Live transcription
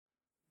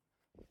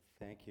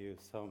Thank you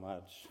so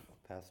much,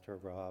 Pastor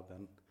Rob.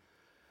 And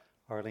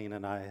Arlene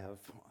and I have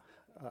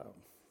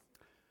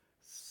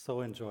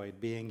so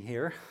enjoyed being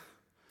here.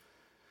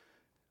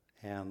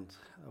 And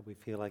we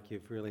feel like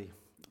you've really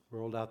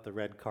rolled out the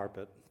red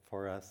carpet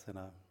for us in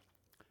a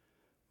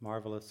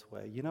marvelous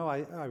way. You know,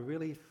 I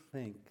really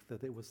think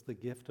that it was the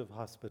gift of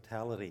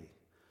hospitality,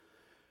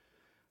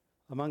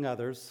 among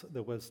others,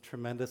 that was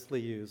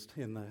tremendously used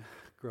in the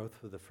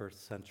growth of the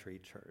first century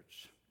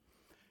church.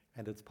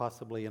 And it's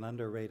possibly an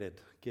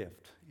underrated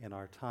gift in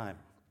our time.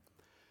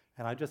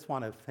 And I just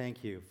want to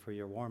thank you for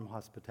your warm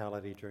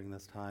hospitality during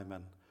this time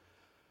and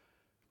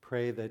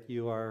pray that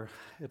you are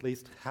at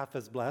least half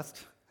as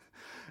blessed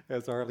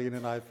as Arlene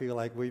and I feel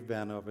like we've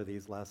been over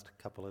these last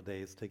couple of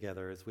days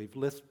together as we've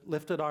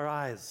lifted our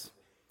eyes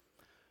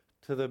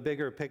to the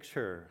bigger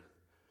picture,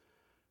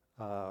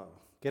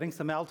 getting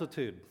some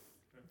altitude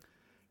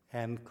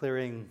and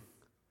clearing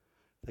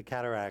the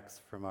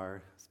cataracts from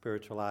our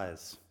spiritual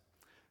eyes.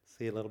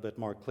 See a little bit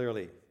more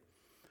clearly.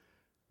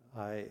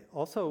 I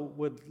also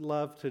would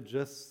love to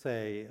just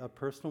say a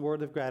personal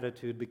word of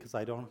gratitude, because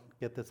I don't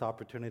get this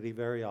opportunity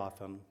very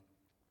often,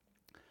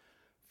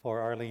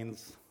 for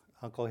Arlene's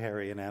Uncle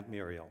Harry and Aunt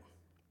Muriel.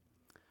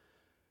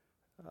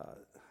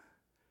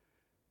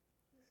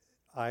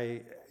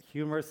 I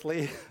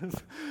humorously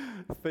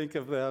think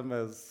of them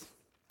as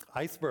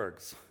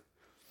icebergs.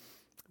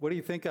 What do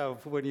you think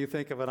of when you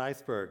think of an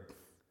iceberg?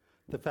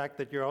 The fact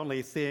that you're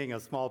only seeing a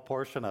small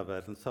portion of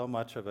it, and so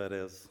much of it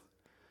is,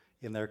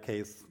 in their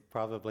case,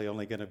 probably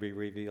only going to be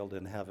revealed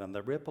in heaven.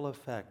 The ripple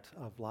effect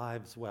of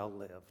lives well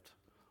lived.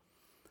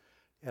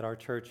 At our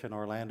church in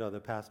Orlando, the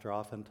pastor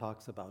often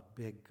talks about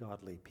big,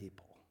 godly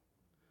people.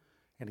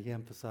 And he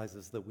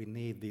emphasizes that we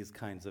need these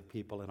kinds of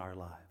people in our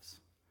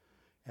lives.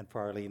 And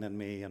for Arlene and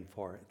me, and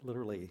for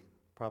literally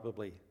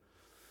probably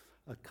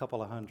a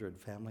couple of hundred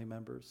family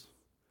members,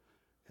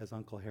 as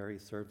Uncle Harry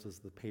serves as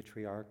the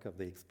patriarch of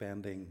the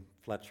expanding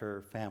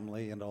Fletcher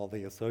family and all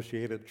the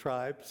associated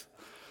tribes,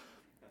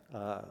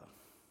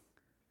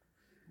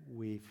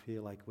 we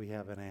feel like we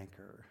have an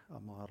anchor, a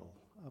model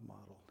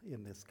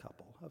in this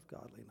couple of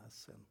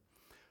godliness. And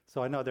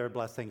so I know they're a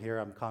blessing here,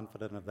 I'm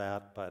confident of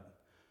that, but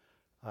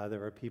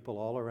there are people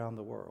all around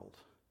the world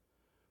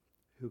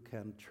who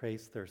can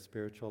trace their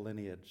spiritual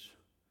lineage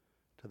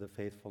to the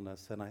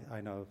faithfulness, and I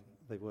know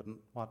they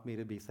wouldn't want me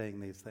to be saying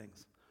these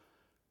things.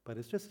 But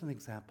it's just an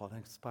example, an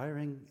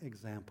inspiring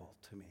example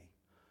to me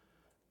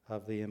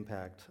of the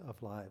impact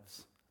of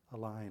lives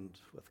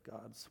aligned with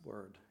God's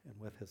word and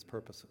with his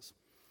purposes.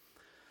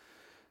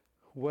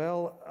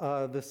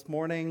 Well, this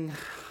morning,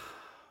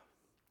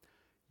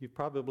 you've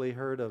probably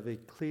heard of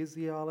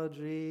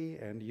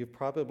ecclesiology, and you've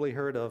probably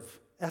heard of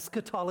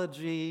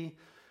eschatology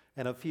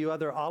and a few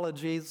other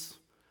ologies.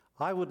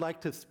 I would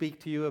like to speak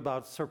to you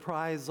about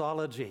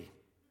surpriseology.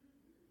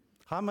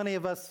 How many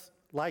of us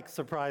like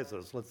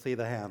surprises? Let's see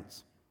the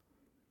hands.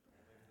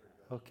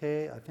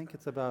 Okay, I think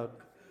it's about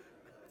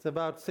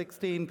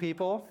 16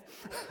 people.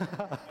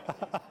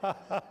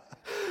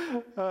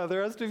 The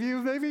rest of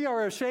you maybe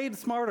are a shade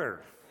smarter.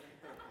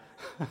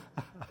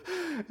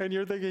 And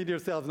you're thinking to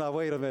yourself, now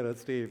wait a minute,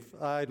 Steve,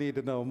 I need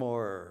to know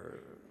more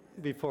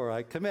before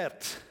I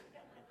commit.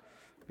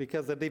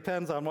 Because it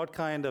depends on what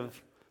kind of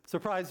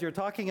surprise you're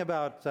talking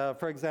about.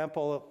 For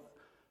example,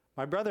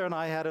 my brother and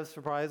I had a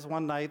surprise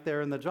one night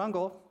there in the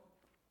jungle,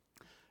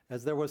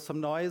 as there was some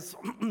noise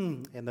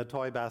in the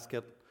toy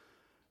basket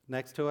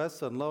next to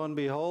us, and lo and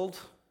behold,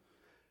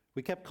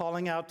 we kept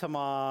calling out to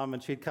Mom,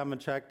 and she'd come and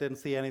check, didn't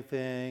see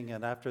anything,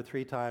 and after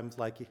 3 times,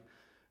 like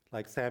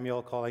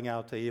Samuel calling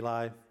out to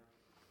Eli,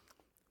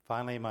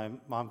 finally my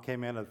mom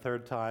came in a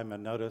 3rd time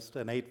and noticed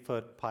an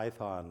 8-foot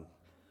python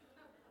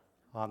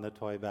on the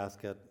toy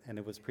basket, and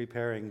it was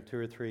preparing 2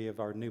 or 3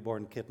 of our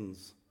newborn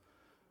kittens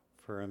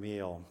for a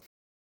meal.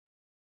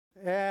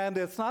 And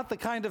it's not the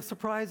kind of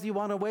surprise you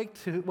want to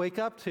wake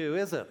up to,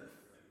 is it?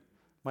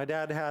 My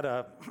dad had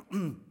a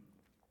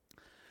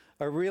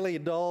really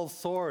dull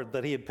sword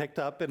that he had picked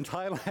up in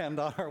Thailand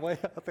on our way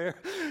out there.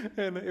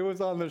 And it was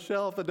on the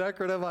shelf, a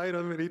decorative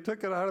item, and he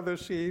took it out of the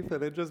sheath,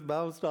 and it just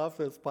bounced off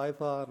this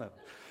python.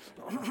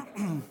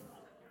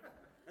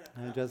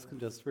 And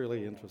just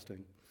really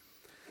interesting.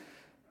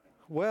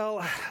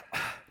 Well,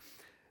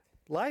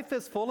 life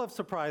is full of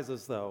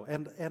surprises, though,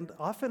 and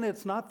often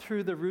it's not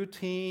through the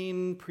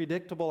routine,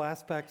 predictable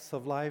aspects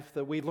of life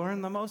that we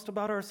learn the most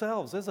about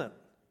ourselves, is it?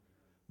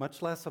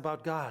 Much less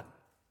about God.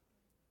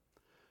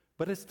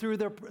 But it's through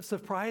the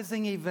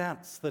surprising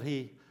events that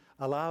he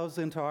allows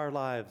into our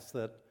lives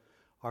that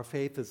our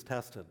faith is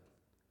tested.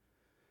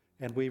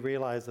 And we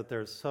realize that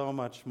there's so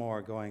much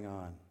more going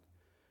on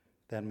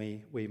than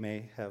we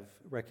may have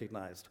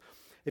recognized.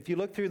 If you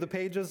look through the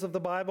pages of the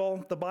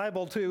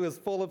Bible too is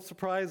full of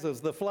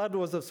surprises. The flood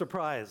was a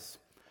surprise.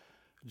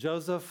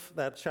 Joseph,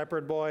 that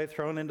shepherd boy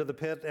thrown into the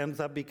pit, ends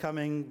up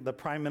becoming the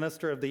prime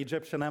minister of the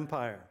Egyptian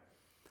Empire.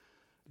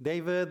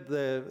 David,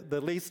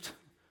 the least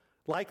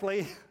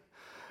likely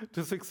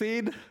to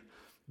succeed,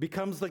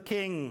 becomes the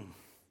king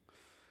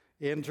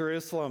in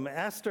Jerusalem.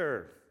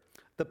 Esther,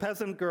 The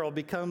peasant girl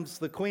becomes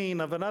the queen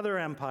of another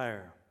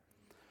empire.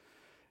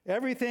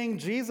 Everything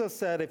Jesus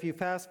said, if you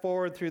fast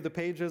forward through the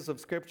pages of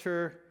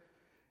Scripture,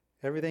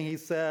 everything he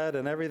said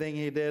and everything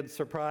he did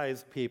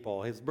surprised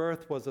people. His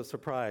birth was a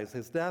surprise.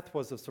 His death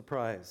was a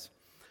surprise.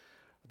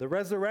 The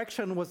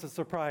resurrection was a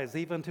surprise,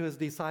 even to his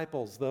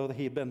disciples, though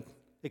he'd been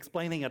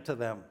explaining it to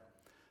them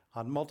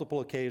on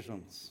multiple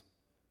occasions.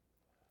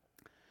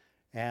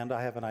 And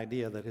I have an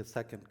idea that his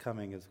second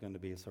coming is going to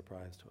be a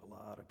surprise to a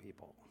lot of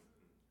people.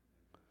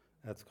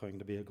 That's going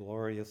to be a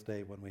glorious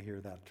day when we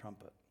hear that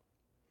trumpet.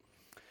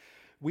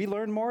 We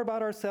learn more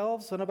about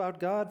ourselves and about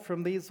God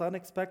from these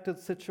unexpected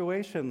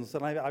situations.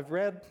 And I've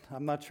read,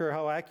 I'm not sure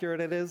how accurate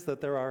it is,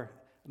 that there are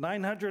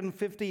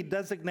 950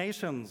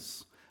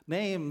 designations,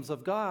 names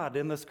of God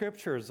in the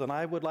Scriptures, and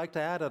I would like to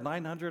add a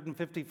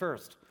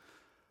 951st,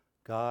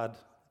 God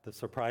the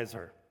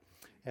Surpriser.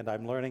 And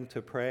I'm learning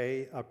to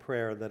pray a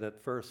prayer that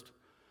at first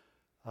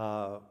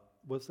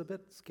was a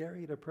bit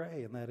scary to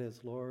pray, and that is,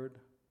 Lord,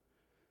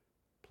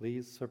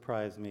 please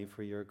surprise me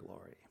for your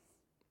glory.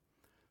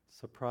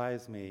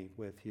 Surprise me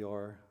with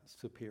your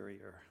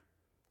superior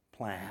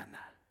plan.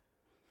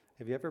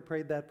 Have you ever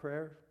prayed that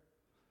prayer?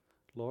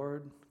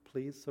 Lord,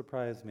 please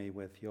surprise me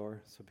with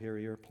your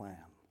superior plan.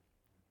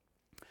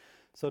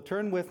 So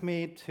turn with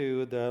me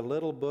to the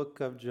little book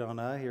of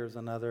Jonah. Here's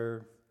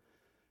another.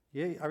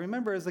 Yeah, I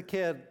remember as a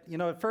kid,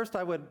 at first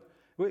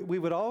we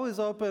would always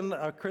open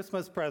a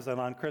Christmas present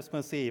on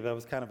Christmas Eve. It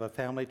was kind of a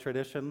family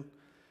tradition.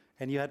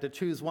 And you had to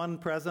choose one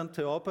present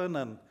to open,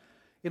 and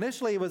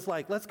initially, it was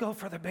like, let's go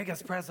for the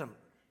biggest present.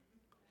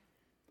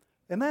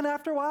 And then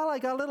after a while, I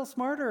got a little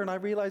smarter, and I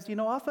realized,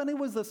 often it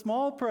was the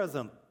small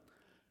present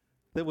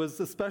that was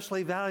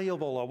especially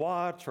valuable, a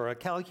watch or a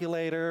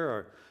calculator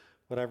or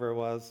whatever it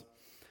was.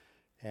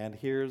 And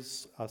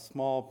here's a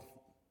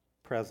small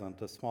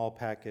present, a small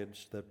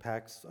package that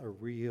packs a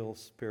real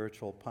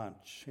spiritual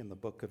punch in the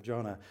book of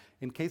Jonah.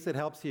 In case it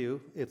helps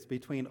you, it's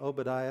between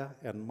Obadiah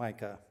and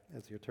Micah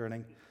as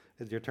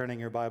you're turning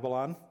your Bible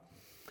on.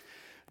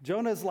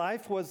 Jonah's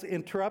life was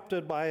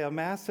interrupted by a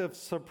massive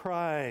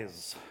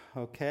surprise,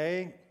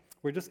 okay?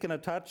 We're just going to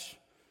touch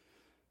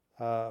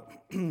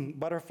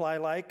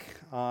butterfly-like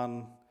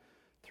on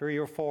 3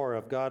 or 4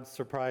 of God's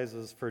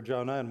surprises for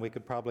Jonah, and we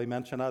could probably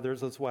mention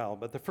others as well.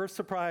 But the first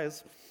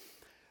surprise,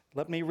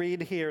 let me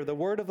read here. The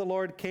word of the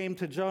Lord came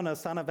to Jonah,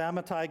 son of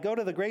Amittai, go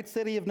to the great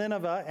city of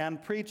Nineveh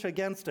and preach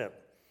against it,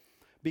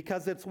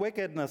 because its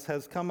wickedness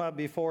has come up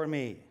before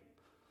me.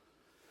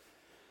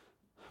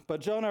 But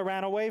Jonah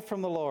ran away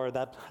from the Lord.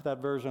 That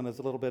version is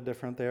a little bit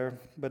different there.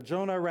 But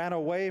Jonah ran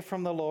away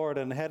from the Lord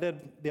and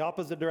headed the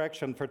opposite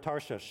direction for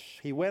Tarshish.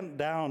 He went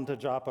down to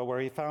Joppa, where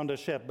he found a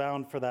ship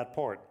bound for that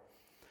port.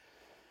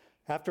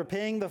 After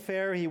paying the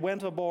fare, he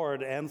went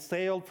aboard and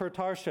sailed for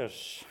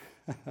Tarshish.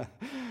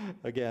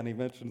 Again, he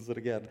mentions it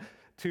again.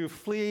 To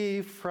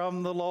flee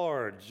from the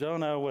Lord.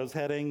 Jonah was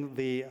heading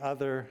the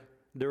other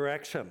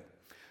direction.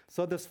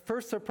 So this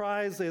first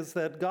surprise is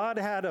that God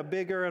had a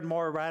bigger and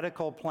more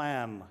radical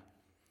plan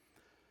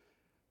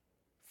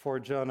for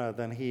Jonah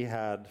than he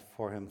had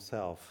for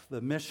himself.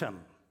 The mission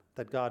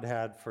that God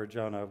had for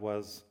Jonah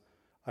was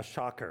a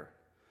shocker.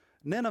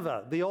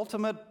 Nineveh, the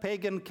ultimate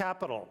pagan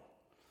capital.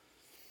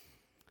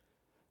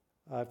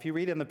 If you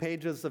read in the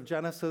pages of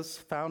Genesis,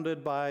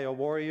 founded by a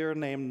warrior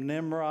named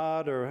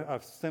Nimrod, or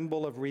a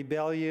symbol of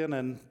rebellion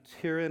and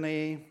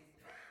tyranny,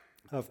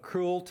 of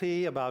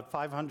cruelty, about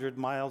 500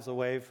 miles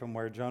away from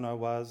where Jonah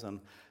was. And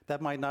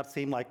that might not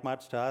seem like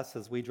much to us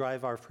as we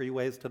drive our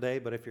freeways today,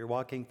 but if you're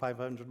walking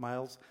 500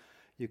 miles,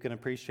 you can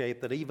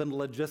appreciate that even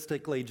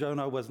logistically,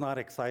 Jonah was not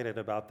excited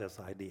about this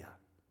idea.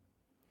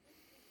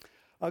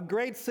 A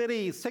great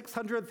city,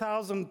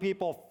 600,000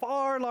 people,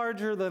 far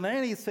larger than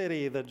any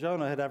city that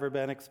Jonah had ever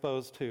been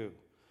exposed to,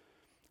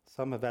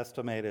 some have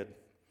estimated.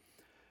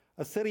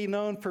 A city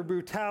known for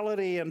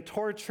brutality and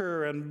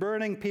torture and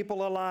burning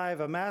people alive,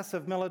 a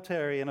massive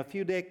military, and a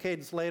few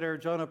decades later,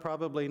 Jonah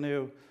probably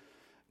knew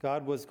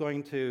God was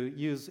going to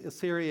use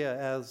Assyria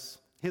as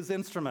his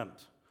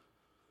instrument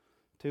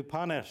to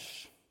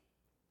punish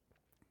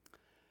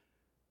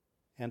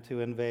and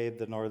to invade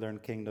the northern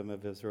kingdom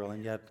of Israel,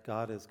 and yet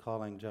God is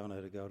calling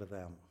Jonah to go to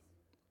them.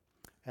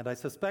 And I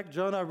suspect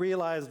Jonah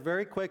realized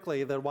very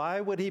quickly that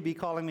why would he be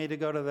calling me to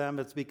go to them?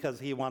 It's because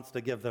he wants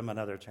to give them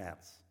another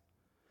chance.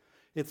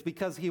 It's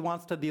because he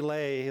wants to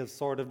delay his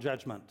sword of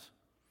judgment.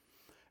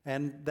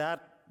 And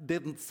that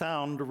didn't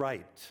sound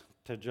right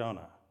to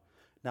Jonah.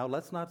 Now,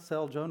 let's not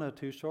sell Jonah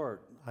too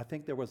short. I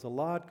think there was a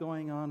lot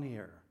going on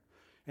here.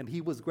 And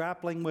he was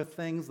grappling with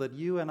things that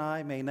you and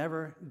I may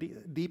never,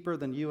 deeper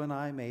than you and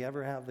I may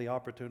ever have the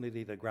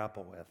opportunity to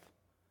grapple with.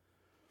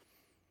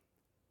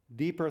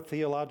 Deeper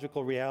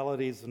theological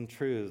realities and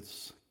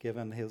truths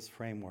given his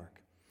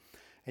framework.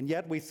 And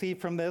yet we see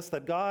from this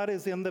that God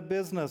is in the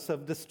business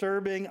of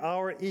disturbing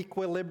our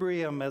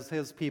equilibrium as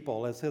his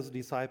people, as his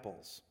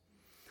disciples,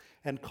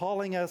 and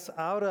calling us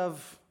out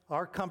of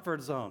our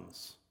comfort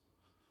zones,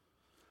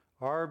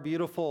 our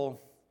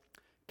beautiful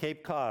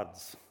Cape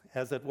Cods,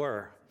 as it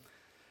were.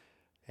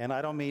 And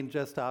I don't mean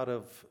just out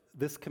of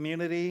this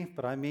community,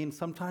 but I mean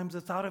sometimes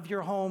it's out of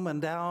your home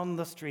and down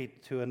the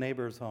street to a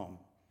neighbor's home,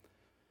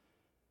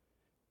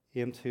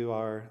 into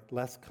our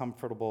less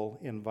comfortable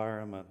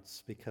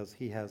environments, because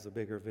he has a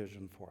bigger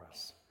vision for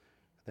us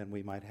than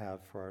we might have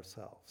for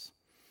ourselves.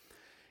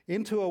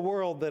 Into a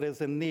world that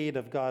is in need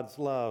of God's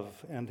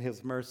love and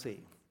his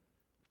mercy.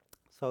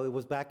 So it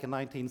was back in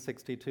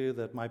 1962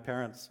 that my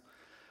parents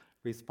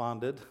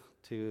responded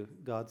to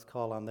God's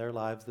call on their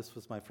lives. This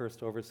was my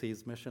first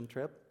overseas mission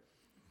trip.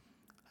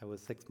 I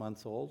was 6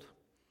 months old,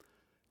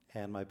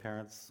 and my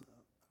parents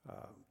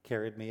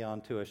carried me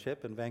onto a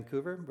ship in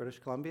Vancouver, British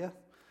Columbia,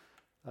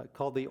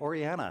 called the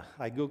Oriana.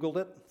 I Googled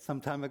it some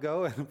time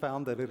ago and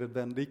found that it had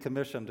been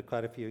decommissioned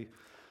quite a few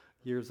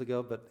years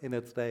ago, but in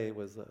its day it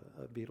was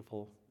a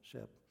beautiful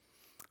ship.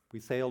 We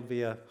sailed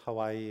via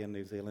Hawaii and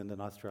New Zealand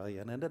and Australia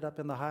and ended up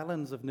in the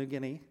highlands of New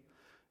Guinea.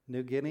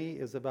 New Guinea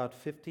is about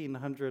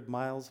 1,500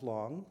 miles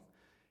long.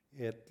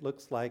 It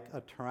looks like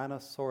a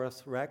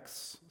Tyrannosaurus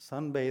rex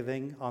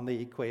sunbathing on the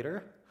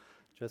equator,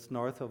 just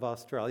north of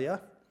Australia.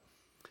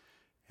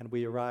 And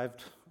we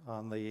arrived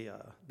on the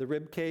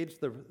rib cage,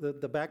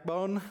 the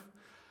backbone,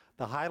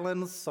 the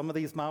highlands. Some of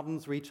these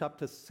mountains reach up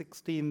to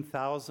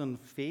 16,000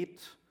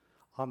 feet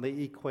on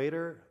the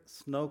equator,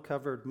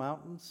 snow-covered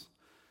mountains.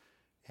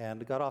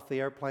 And got off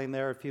the airplane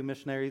there. A few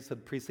missionaries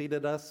had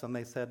preceded us, and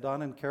they said,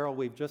 Don and Carol,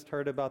 we've just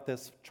heard about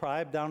this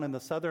tribe down in the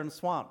southern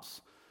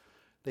swamps.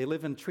 They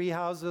live in tree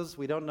houses.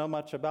 We don't know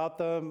much about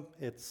them.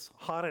 It's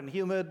hot and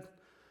humid,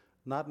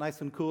 not nice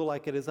and cool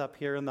like it is up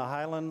here in the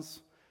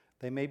highlands.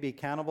 They may be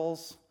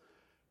cannibals.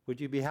 Would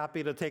you be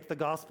happy to take the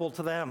gospel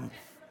to them?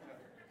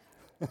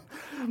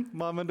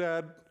 Mom and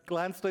Dad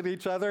glanced at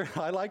each other.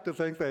 I like to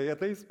think they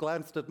at least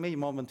glanced at me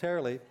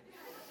momentarily.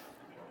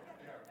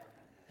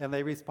 And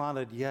they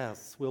responded,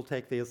 yes, we'll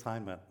take the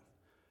assignment.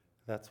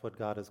 That's what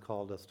God has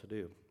called us to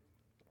do.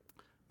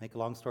 Make a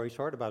long story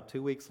short, about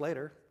 2 weeks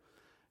later,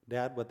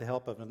 Dad, with the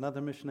help of another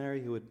missionary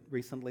who had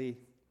recently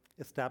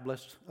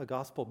established a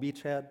gospel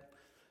beachhead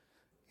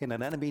in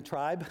an enemy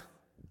tribe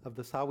of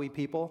the Sawi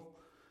people,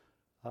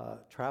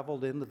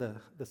 traveled into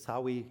the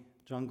Sawi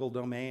jungle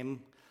domain,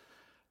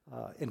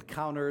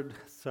 encountered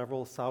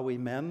several Sawi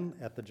men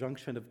at the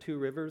junction of two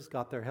rivers,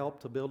 got their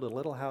help to build a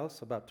little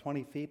house about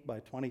 20 feet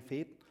by 20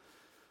 feet,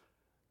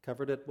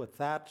 covered it with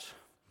thatch,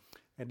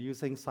 and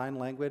using sign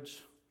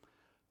language,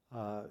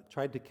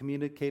 tried to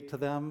communicate to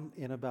them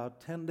in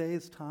about 10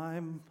 days'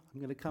 time. I'm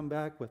going to come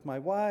back with my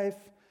wife,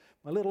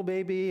 my little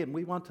baby, and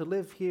we want to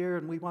live here,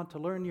 and we want to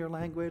learn your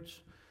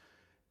language,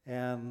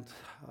 and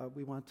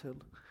we want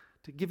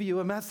to give you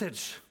a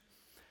message.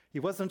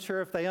 He wasn't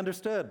sure if they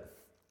understood,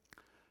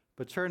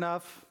 but sure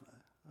enough,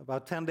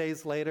 about 10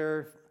 days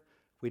later,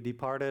 we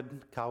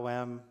departed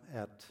Kauem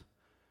at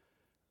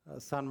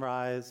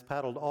sunrise,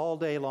 paddled all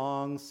day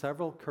long.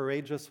 Several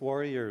courageous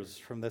warriors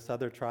from this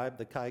other tribe,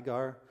 the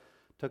Kaigar,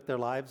 took their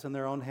lives in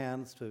their own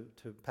hands to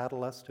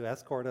paddle us, to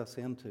escort us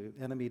into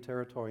enemy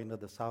territory, into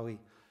the Sawi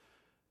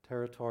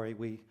territory.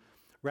 We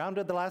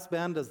rounded the last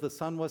bend as the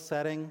sun was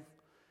setting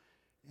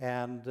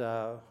and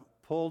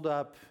pulled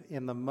up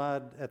in the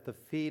mud at the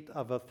feet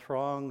of a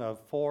throng of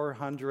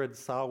 400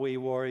 Sawi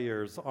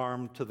warriors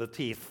armed to the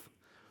teeth.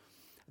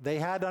 They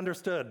had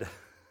understood.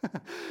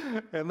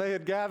 And they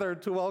had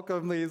gathered to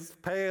welcome these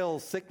pale,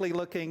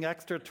 sickly-looking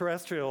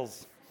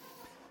extraterrestrials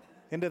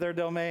into their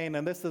domain.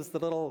 And this is the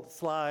little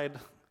slide,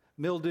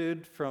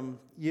 mildewed from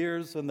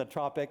years in the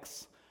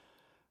tropics,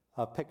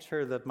 a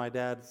picture that my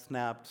dad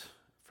snapped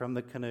from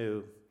the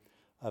canoe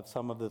of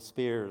some of the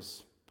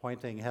spears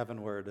pointing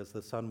heavenward as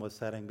the sun was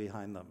setting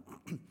behind them.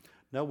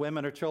 No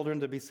women or children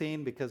to be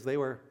seen because they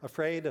were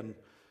afraid, and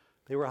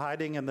they were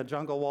hiding in the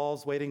jungle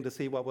walls waiting to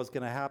see what was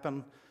going to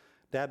happen.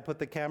 Dad put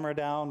the camera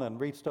down and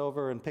reached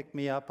over and picked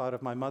me up out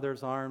of my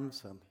mother's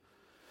arms and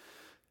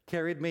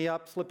carried me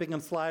up, slipping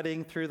and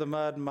sliding through the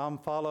mud. Mom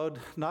followed,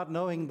 not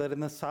knowing that in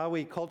the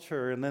Sawi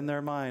culture and in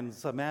their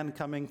minds, a man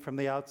coming from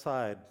the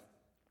outside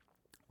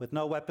with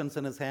no weapons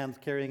in his hands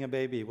carrying a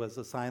baby was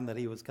a sign that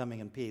he was coming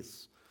in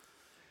peace.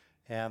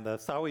 And the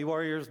Sawi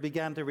warriors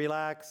began to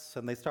relax,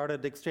 and they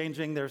started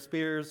exchanging their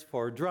spears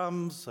for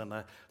drums, and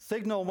a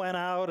signal went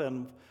out,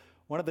 and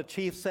one of the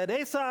chiefs said,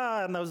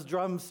 "Asa!" And those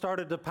drums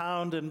started to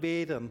pound and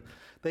beat, and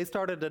they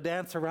started to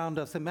dance around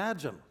us.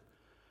 Imagine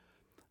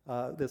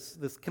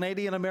this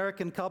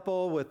Canadian-American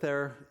couple with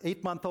their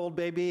 8-month-old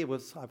baby. I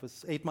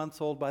was 8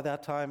 months old by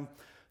that time,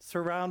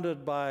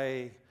 surrounded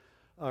by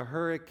a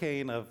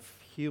hurricane of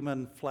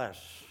human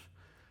flesh,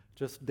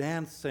 just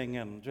dancing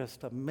and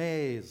just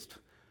amazed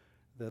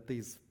that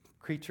these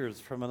creatures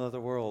from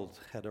another world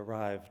had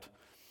arrived.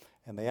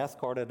 And they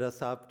escorted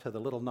us up to the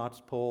little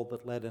notched pole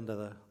that led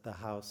into the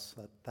house,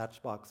 that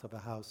thatch box of a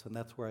house, and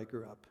that's where I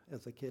grew up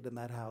as a kid, in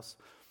that house.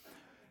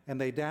 And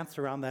they danced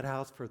around that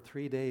house for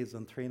 3 days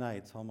and 3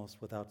 nights,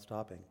 almost without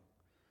stopping.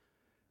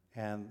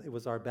 And it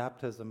was our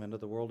baptism into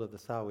the world of the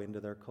Sawi, into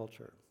their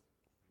culture.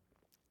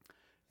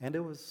 And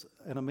it was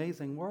an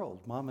amazing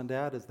world. Mom and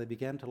Dad, as they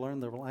began to learn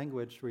their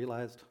language,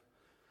 realized,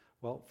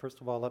 well,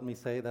 first of all, let me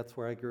say that's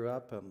where I grew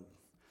up, and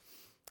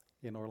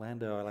In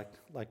Orlando, I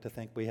like to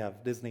think we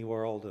have Disney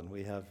World and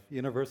we have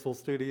Universal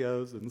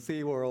Studios and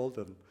SeaWorld,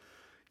 and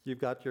you've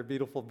got your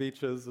beautiful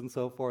beaches and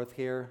so forth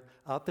here.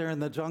 Out there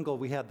in the jungle,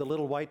 we had the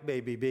little white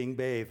baby being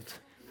bathed.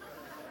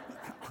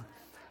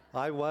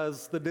 I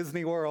was the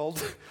Disney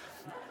World.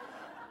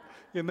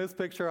 In this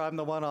picture, I'm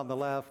the one on the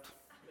left.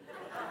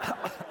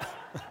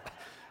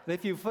 And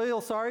if you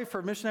feel sorry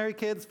for missionary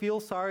kids,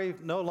 feel sorry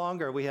no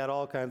longer. We had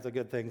all kinds of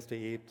good things to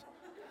eat.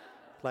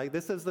 Like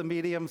this is the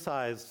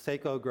medium-sized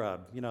Seiko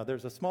grub. You know,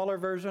 there's a smaller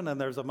version and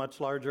there's a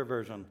much larger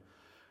version.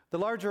 The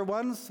larger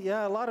ones,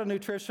 yeah, a lot of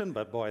nutrition,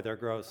 but boy, they're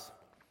gross.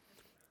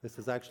 This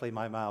is actually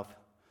my mouth.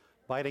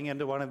 Biting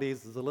into one of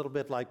these is a little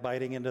bit like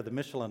biting into the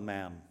Michelin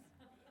Man.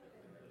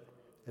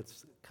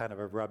 It's kind of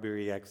a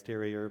rubbery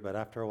exterior, but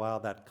after a while,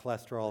 that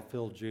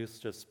cholesterol-filled juice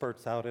just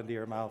spurts out into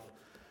your mouth,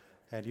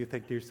 and you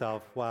think to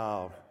yourself,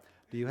 wow,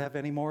 do you have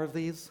any more of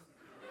these?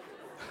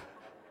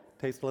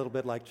 Tastes a little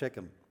bit like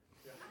chicken.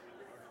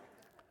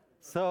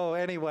 So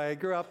anyway,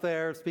 grew up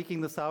there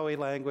speaking the Sawi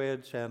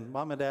language, and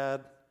mom and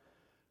dad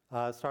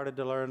started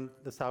to learn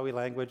the Sawi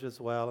language as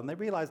well. And they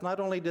realized not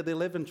only did they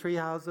live in tree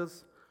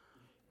houses,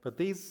 but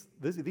these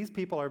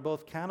people are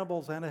both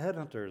cannibals and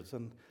headhunters.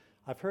 And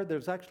I've heard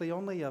there's actually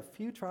only a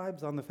few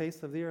tribes on the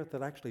face of the earth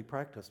that actually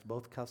practiced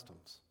both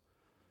customs.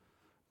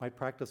 Might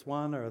practice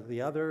one or the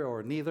other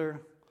or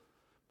neither,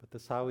 but the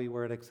Sawi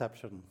were an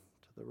exception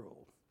to the rule.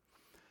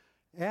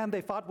 And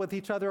they fought with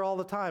each other all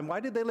the time.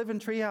 Why did they live in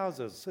tree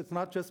houses? It's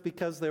not just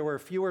because there were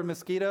fewer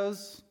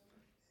mosquitoes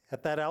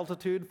at that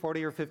altitude,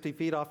 40 or 50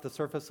 feet off the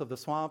surface of the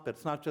swamp.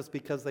 It's not just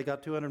because they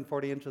got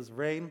 240 inches of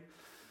rain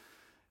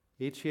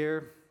each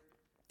year.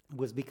 It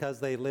was because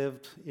they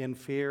lived in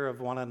fear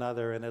of one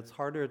another, and it's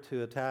harder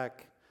to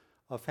attack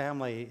a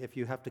family if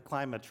you have to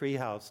climb a tree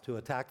house to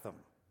attack them.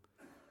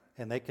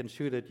 And they can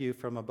shoot at you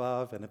from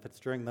above, and if it's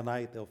during the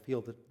night, they'll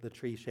feel the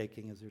tree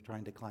shaking as you're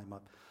trying to climb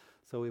up.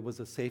 So it was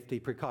a safety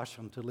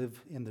precaution to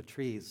live in the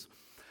trees.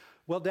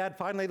 Well, Dad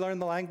finally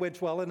learned the language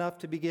well enough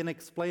to begin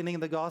explaining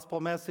the gospel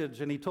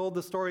message, and he told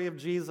the story of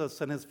Jesus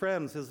and his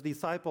friends, his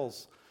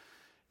disciples.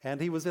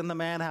 And he was in the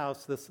man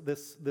house,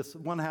 this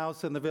one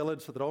house in the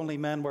village that only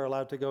men were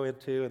allowed to go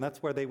into, and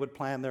that's where they would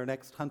plan their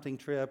next hunting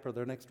trip or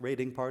their next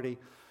raiding party.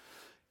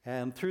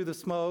 And through the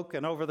smoke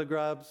and over the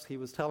grubs, he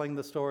was telling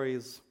the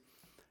stories.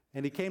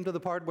 And he came to the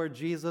part where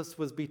Jesus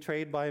was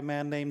betrayed by a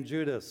man named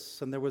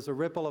Judas. And there was a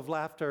ripple of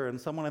laughter, and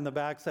someone in the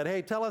back said,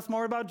 "Hey, tell us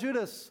more about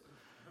Judas."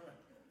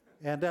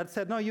 And Dad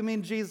said, "No, you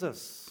mean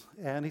Jesus."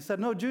 And he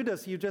said, "No,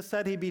 Judas, you just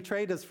said he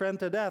betrayed his friend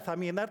to death. I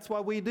mean, that's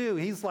what we do.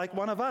 He's like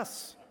one of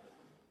us."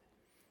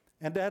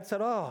 And Dad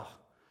said, "Oh,"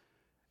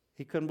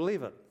 he couldn't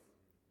believe it.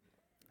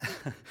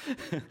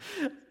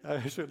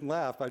 I shouldn't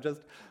laugh. He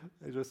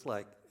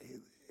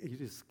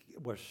just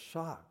was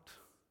shocked.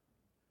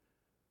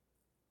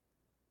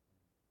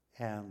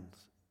 And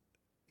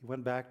he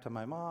went back to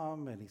my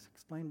mom and he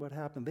explained what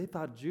happened. They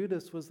thought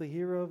Judas was the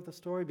hero of the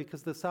story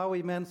because the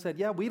Sawi men said,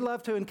 "Yeah, we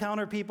love to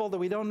encounter people that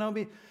we don't know,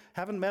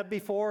 haven't met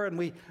before, and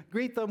we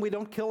greet them. We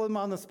don't kill them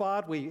on the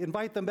spot. We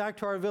invite them back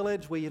to our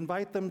village. We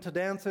invite them to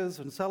dances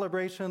and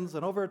celebrations,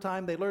 and over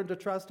time they learn to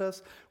trust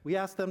us. We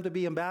ask them to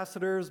be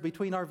ambassadors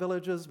between our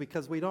villages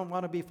because we don't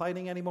want to be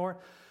fighting anymore.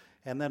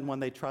 And then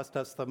when they trust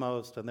us the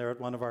most and they're at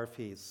one of our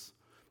feasts,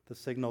 the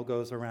signal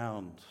goes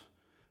around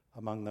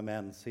among the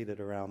men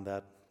seated around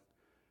that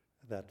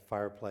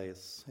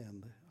fireplace,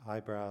 and the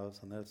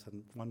eyebrows and this,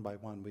 and one by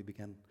one we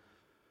began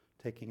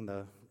taking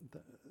the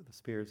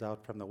spears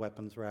out from the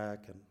weapons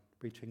rack and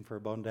reaching for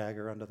a bone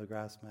dagger under the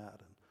grass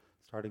mat and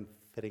starting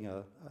fitting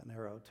an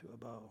arrow to a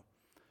bow.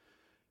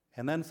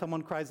 And then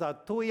someone cries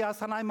out, "Tuya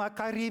sanay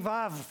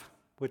makarivav,"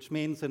 which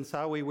means in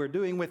Sawi, "We're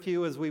doing with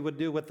you as we would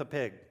do with the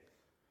pig.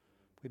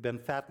 We've been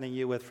fattening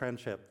you with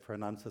friendship for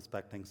an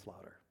unsuspecting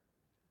slaughter."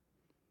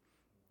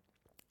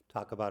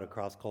 Talk about a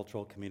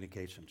cross-cultural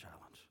communication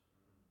challenge.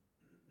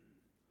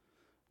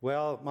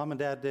 Well, Mom and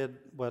Dad did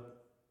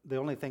what the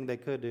only thing they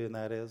could do, and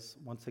that is,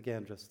 once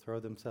again, just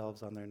throw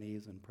themselves on their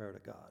knees in prayer to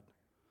God.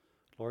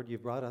 Lord,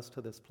 you've brought us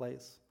to this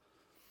place.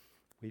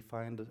 We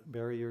find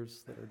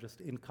barriers that are just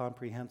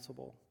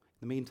incomprehensible.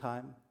 In the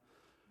meantime,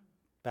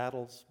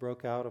 battles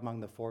broke out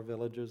among the 4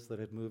 villages that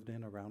had moved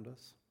in around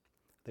us.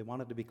 They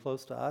wanted to be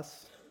close to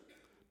us.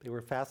 They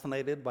were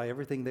fascinated by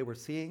everything they were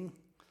seeing,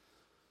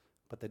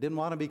 but they didn't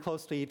want to be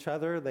close to each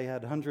other. They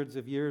had hundreds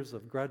of years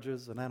of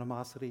grudges and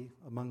animosity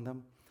among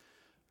them.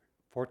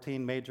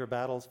 14 major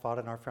battles fought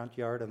in our front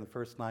yard in the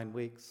first 9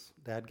 weeks.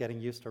 Dad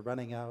getting used to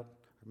running out.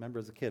 I remember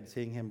as a kid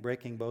seeing him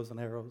breaking bows and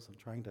arrows and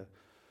trying to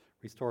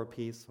restore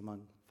peace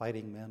among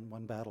fighting men.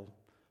 One battle,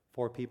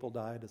 4 people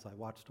died as I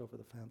watched over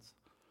the fence.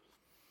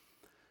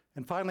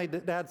 And finally,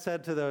 Dad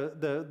said to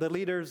the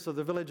leaders of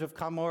the village of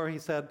Kamor, he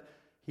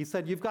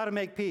said, "You've got to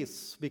make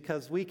peace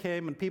because we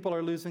came and people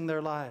are losing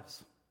their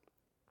lives."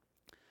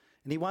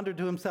 And he wondered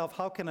to himself,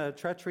 how can a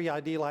treachery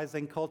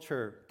idealizing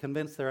culture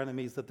convince their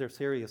enemies that they're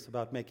serious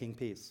about making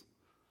peace?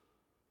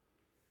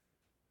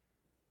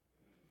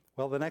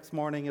 Well, the next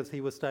morning, as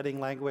he was studying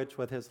language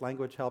with his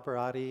language helper,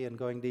 Adi, and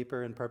going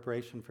deeper in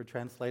preparation for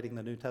translating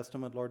the New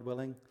Testament, Lord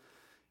willing,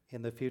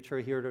 In the future,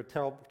 he heard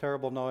a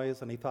terrible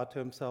noise, and he thought to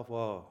himself,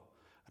 whoa,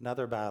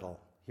 another battle.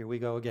 Here we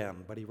go again.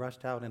 But he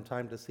rushed out in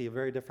time to see a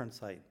very different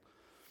sight.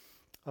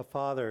 A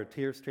father,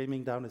 tears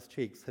streaming down his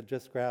cheeks, had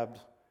just grabbed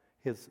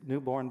his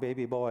newborn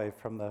baby boy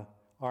from the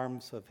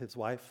arms of his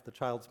wife, the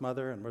child's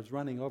mother, and was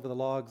running over the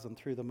logs and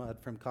through the mud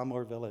from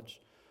Kamor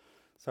village,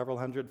 several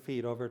hundred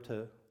feet over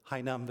to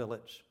Hainam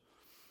village.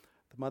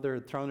 The mother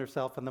had thrown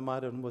herself in the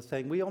mud and was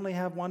saying, we only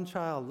have one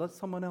child. Let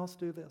someone else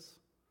do this.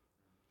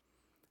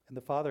 And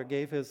the father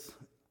gave his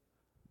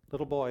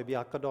little boy,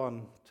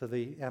 Biakadon, to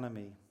the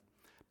enemy.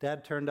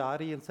 Dad turned to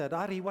Ari and said,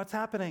 Ari, what's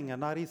happening?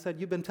 And Ari said,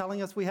 you've been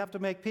telling us we have to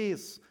make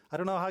peace. I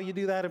don't know how you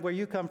do that and where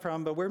you come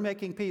from, but we're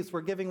making peace.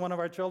 We're giving one of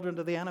our children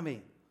to the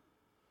enemy.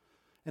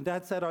 And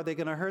Dad said, are they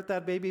going to hurt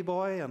that baby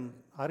boy? And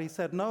Ari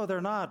said, no,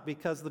 they're not,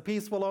 because the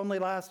peace will only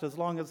last as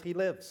long as he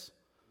lives.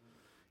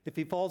 If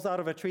he falls out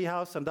of a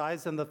treehouse and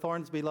dies in the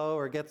thorns below,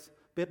 or gets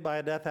bit by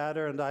a death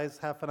adder and dies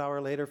half an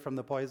hour later from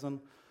the poison,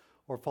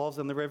 or falls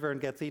in the river and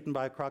gets eaten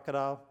by a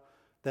crocodile,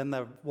 then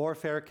the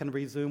warfare can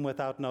resume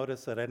without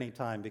notice at any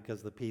time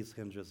because the peace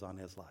hinges on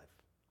his life.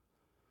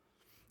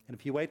 And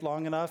if you wait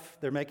long enough,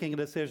 they're making a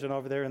decision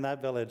over there in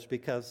that village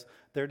because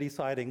they're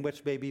deciding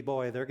which baby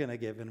boy they're going to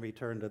give in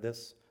return to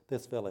this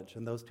village.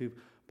 And those two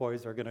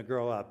boys are going to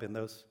grow up in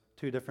those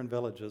two different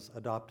villages,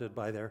 adopted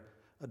by their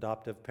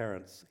adoptive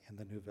parents in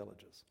the new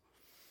villages.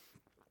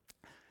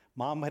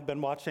 Mom had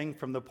been watching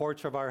from the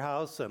porch of our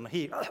house, and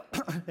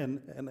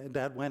and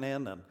Dad went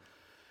in and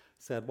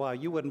said, wow,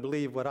 you wouldn't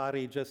believe what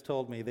Ari just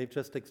told me. They've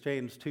just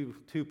exchanged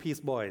two peace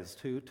boys,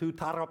 two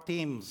Tarop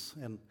teams,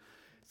 and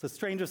it's the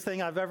strangest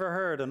thing I've ever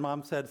heard. And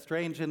Mom said,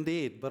 strange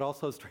indeed, but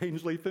also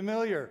strangely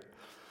familiar.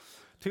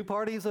 Two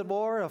parties at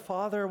war, a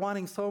father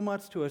wanting so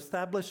much to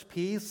establish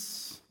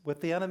peace with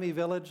the enemy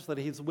village that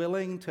he's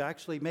willing to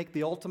actually make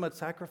the ultimate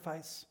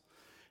sacrifice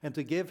and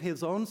to give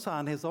his own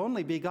son, his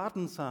only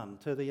begotten son,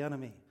 to the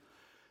enemy.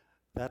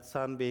 That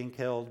son being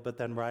killed, but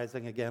then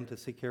rising again to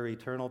secure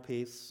eternal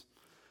peace.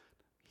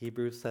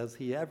 Hebrews says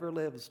he ever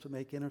lives to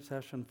make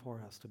intercession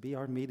for us, to be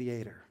our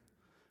mediator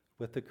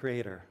with the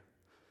Creator.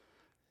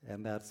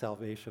 And that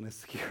salvation is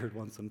secured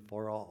once and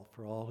for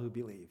all who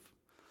believe.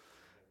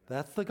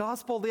 That's the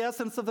gospel, the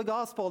essence of the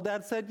gospel.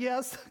 Dad said,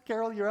 yes,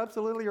 Carol, you're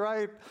absolutely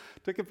right.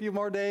 Took a few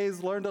more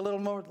days, learned a little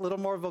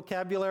more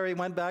vocabulary,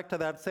 went back to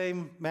that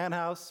same man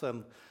house,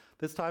 and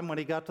this time when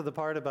he got to the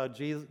part about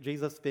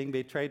Jesus being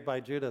betrayed by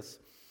Judas,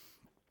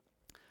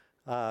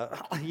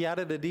 he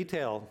added a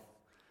detail.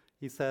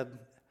 He said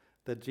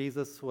that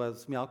Jesus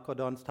was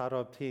Mialkodon's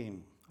Tarot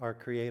team, our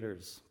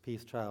Creator's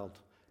peace child.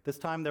 This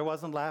time there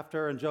wasn't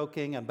laughter and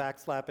joking and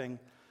backslapping.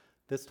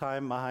 This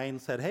time Mahain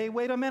said, hey,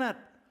 wait a minute.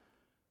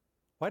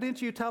 Why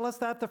didn't you tell us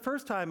that the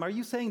first time? Are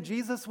you saying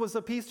Jesus was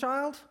a peace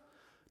child?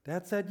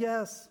 Dad said,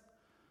 yes.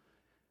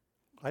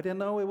 I didn't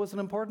know it was an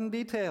important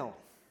detail.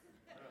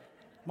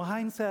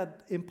 Mahain said,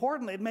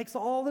 important, it makes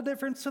all the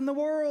difference in the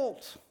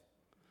world.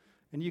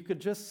 And you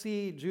could just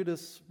see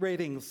Judas'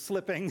 ratings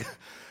slipping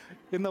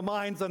in the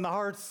minds and the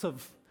hearts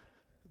of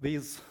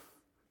these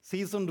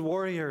seasoned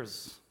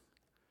warriors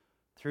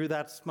through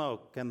that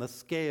smoke and the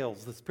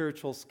scales, the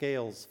spiritual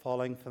scales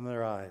falling from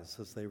their eyes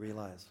as they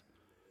realized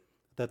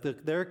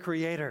that their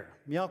Creator,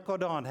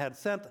 Mialkodon, had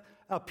sent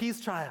a peace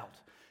child,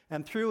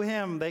 and through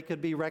him they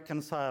could be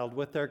reconciled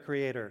with their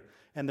Creator,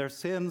 and their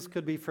sins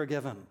could be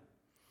forgiven,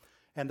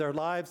 and their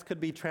lives could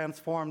be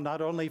transformed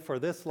not only for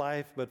this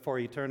life, but for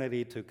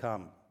eternity to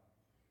come.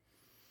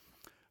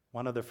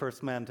 One of the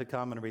first men to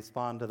come and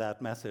respond to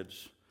that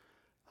message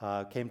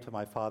came to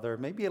my father,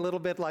 maybe a little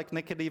bit like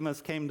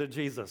Nicodemus came to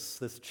Jesus,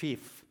 this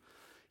chief.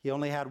 He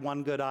only had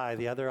one good eye.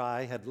 The other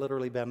eye had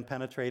literally been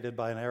penetrated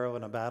by an arrow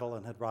in a battle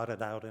and had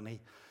rotted out. And he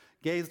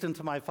gazed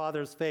into my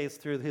father's face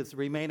through his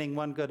remaining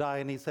one good eye,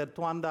 and he said,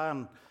 Tuan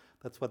Dan,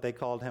 that's what they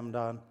called him,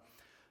 Don.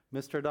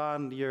 Mr.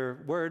 Don, your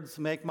words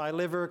make my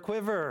liver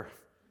quiver.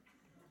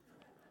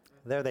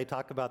 There they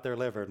talk about their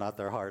liver, not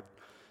their heart.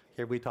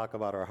 Here we talk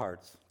about our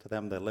hearts. To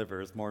them, the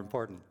liver is more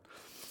important.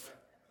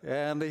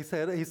 And he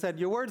said,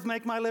 your words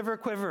make my liver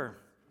quiver.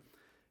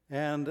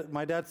 And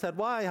my dad said,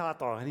 why,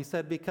 Hato? And he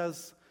said,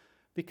 because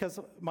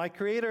my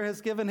Creator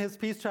has given his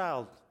peace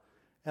child,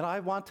 and I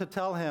want to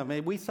tell him.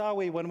 And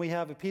when we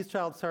have a peace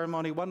child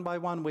ceremony, one by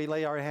one we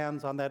lay our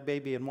hands on that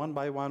baby, and one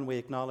by one we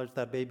acknowledge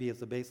that baby is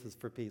the basis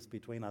for peace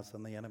between us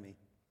and the enemy.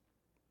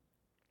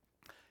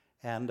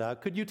 And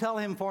could you tell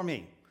him for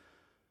me?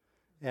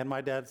 And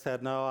my dad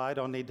said, no, I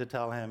don't need to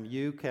tell him.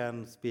 You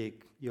can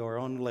speak your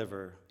own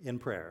liver in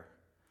prayer,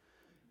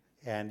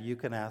 and you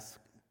can ask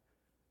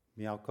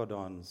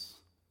Mialkodon's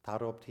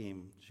Tarop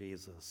team,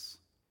 Jesus,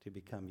 to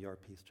become your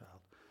peace child.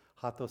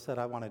 Hato said,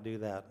 I want to do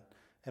that.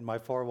 And my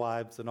 4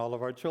 wives and all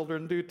of our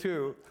children do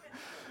too.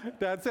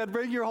 Dad said,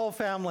 bring your whole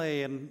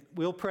family and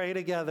we'll pray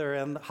together.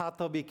 And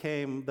Hato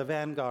became the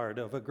vanguard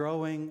of a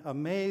growing,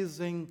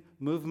 amazing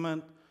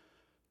movement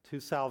to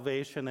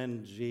salvation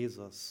in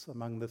Jesus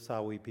among the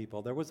Sawi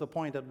people. There was a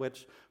point at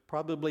which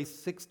probably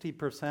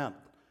 60%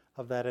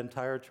 of that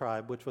entire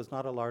tribe, which was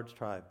not a large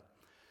tribe,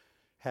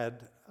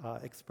 had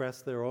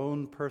expressed their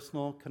own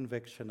personal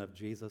conviction of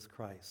Jesus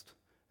Christ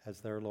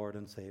as their Lord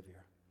and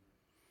Savior.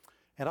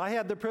 And I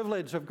had the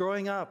privilege of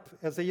growing up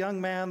as a young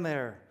man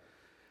there,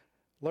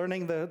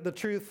 learning the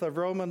truth of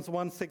Romans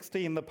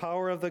 1:16, the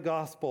power of the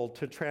gospel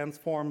to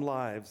transform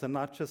lives, and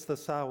not just the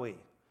Sawi,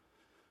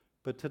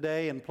 but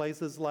today in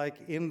places like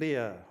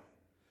India,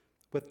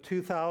 with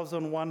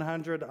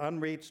 2,100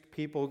 unreached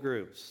people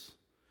groups,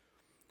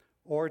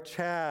 or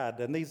Chad,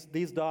 and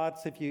these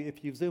dots, if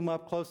you zoom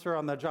up closer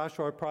on the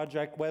Joshua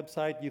Project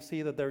website, you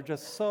see that there are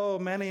just so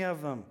many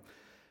of them.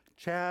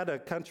 Chad, a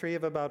country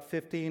of about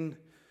 15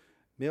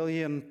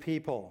 million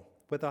people,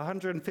 with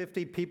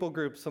 150 people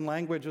groups and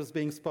languages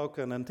being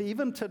spoken. And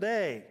even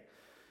today,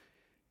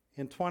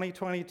 in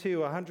 2022,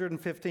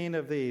 115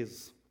 of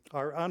these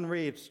are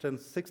unreached, and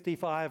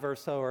 65 or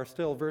so are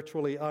still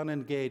virtually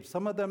unengaged.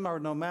 Some of them are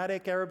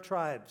nomadic Arab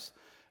tribes,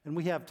 and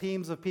we have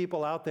teams of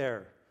people out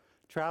there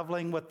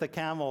traveling with the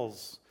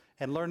camels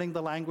and learning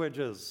the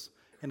languages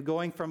and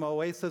going from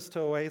oasis to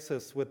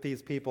oasis with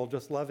these people,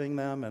 just loving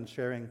them and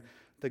sharing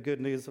the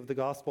good news of the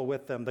gospel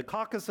with them. The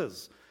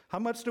Caucasus. How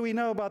much do we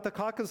know about the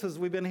Caucasus?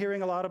 We've been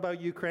hearing a lot about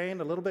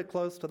Ukraine, a little bit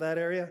close to that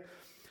area,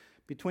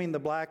 between the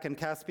Black and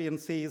Caspian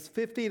Seas.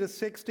 50 to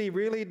 60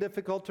 really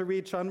difficult to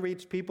reach,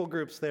 unreached people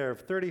groups there.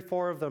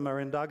 34 of them are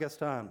in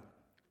Dagestan.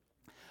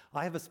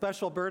 I have a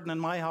special burden in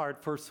my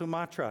heart for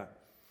Sumatra.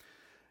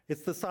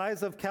 It's the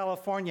size of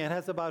California. It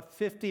has about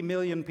 50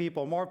 million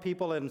people, more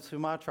people in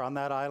Sumatra on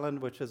that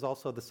island, which is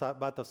also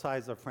about the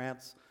size of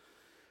France.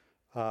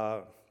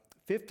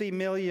 50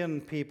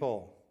 million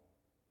people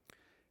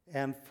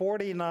and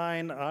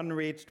 49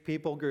 unreached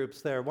people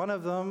groups there. One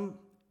of them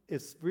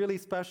is really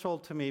special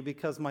to me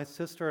because my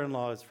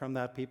sister-in-law is from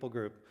that people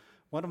group.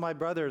 One of my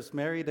brothers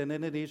married an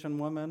Indonesian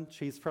woman.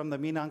 She's from the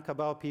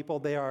Minangkabau people.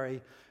 They are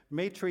a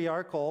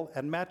matriarchal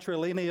and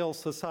matrilineal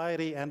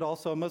society, and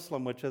also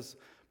Muslim, which is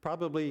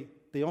probably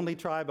the only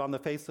tribe on the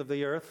face of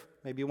the earth,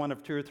 maybe one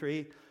of two or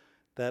three,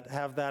 that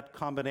have that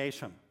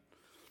combination.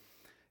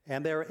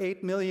 And there are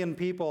 8 million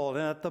people, and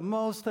at the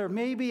most there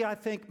I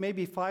think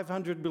maybe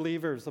 500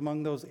 believers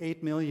among those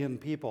 8 million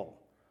people.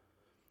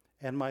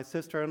 And my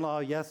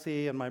sister-in-law,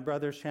 Yessie, and my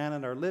brother,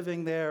 Shannon, are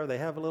living there. They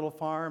have a little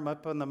farm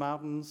up in the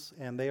mountains,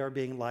 and they are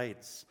being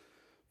lights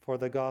for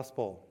the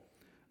gospel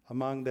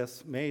among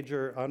this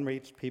major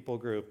unreached people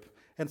group.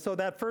 And so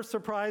that first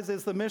surprise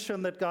is the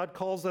mission that God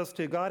calls us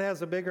to. God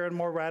has a bigger and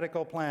more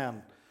radical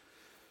plan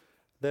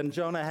than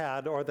Jonah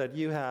had or that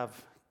you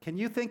have. Can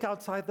you think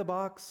outside the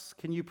box?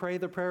 Can you pray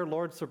the prayer,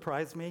 Lord,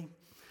 surprise me?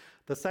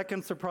 The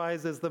second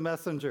surprise is the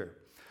messenger.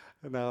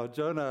 Now,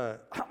 Jonah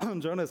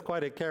is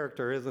quite a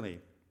character, isn't he?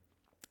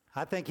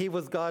 I think he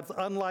was God's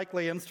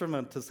unlikely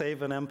instrument to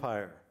save an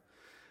empire.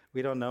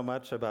 We don't know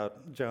much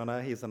about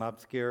Jonah. He's an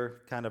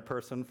obscure kind of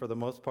person for the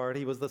most part.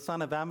 He was the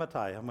son of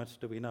Amittai. How much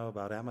do we know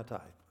about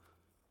Amittai?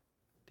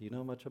 Do you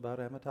know much about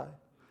Amittai?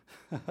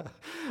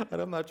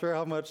 And I'm not sure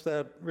how much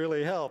that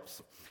really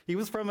helps. He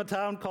was from a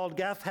town called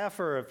Gath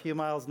Hepher, a few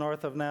miles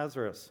north of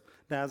Nazareth.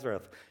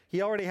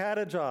 He already had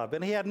a job,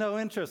 and he had no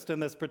interest in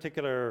this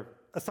particular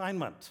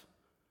assignment.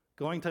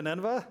 Going to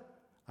Nineveh?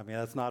 I mean,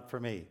 that's not for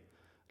me.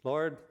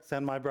 Lord,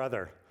 send my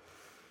brother.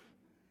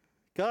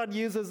 God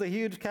uses a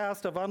huge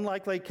cast of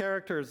unlikely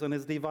characters in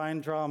his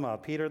divine drama.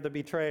 Peter the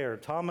betrayer,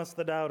 Thomas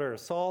the doubter,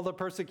 Saul the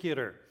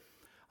persecutor.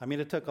 I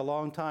mean, it took a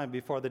long time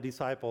before the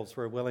disciples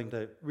were willing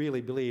to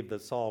really believe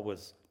that Saul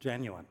was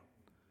genuine.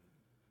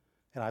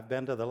 And I've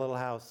been to the little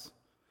house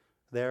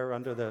there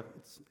under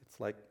it's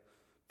like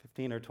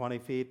 15 or 20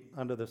 feet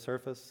under the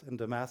surface in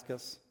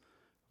Damascus,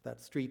 that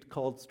street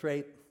called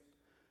Straight,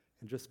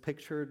 and just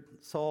pictured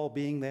Saul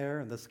being there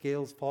and the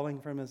scales falling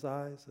from his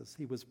eyes as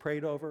he was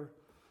prayed over.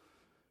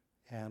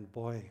 And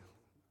boy,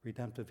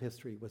 redemptive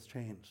history was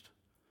changed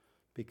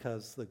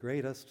because the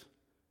greatest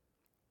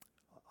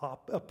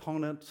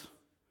opponent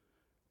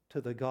to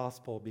the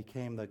gospel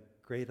became the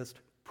greatest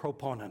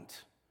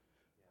proponent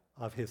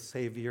of his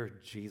Savior,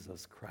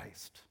 Jesus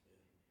Christ.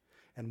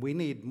 And we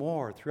need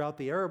more throughout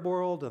the Arab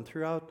world and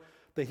throughout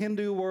the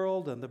Hindu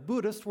world and the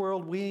Buddhist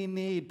world.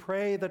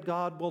 Pray that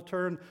God will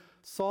turn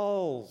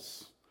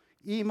Sauls,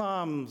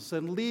 imams,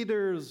 and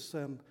leaders,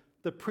 and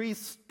the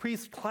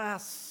priest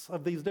class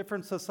of these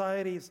different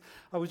societies.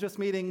 I was just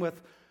meeting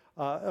with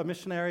a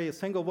missionary, a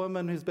single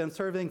woman who's been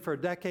serving for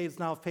decades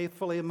now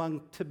faithfully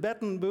among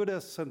Tibetan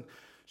Buddhists, and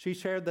she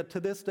shared that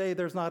to this day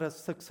there's not a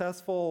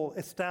successful,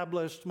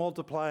 established,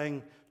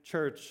 multiplying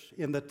church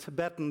in the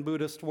Tibetan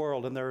Buddhist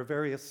world, and there are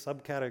various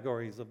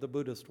subcategories of the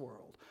Buddhist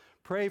world.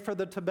 Pray for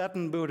the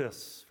Tibetan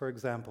Buddhists, for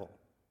example.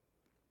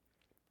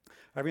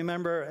 I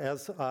remember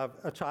as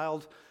a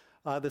child,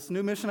 this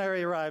new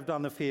missionary arrived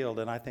on the field,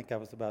 and I think I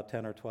was about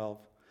 10 or 12.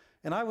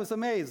 And I was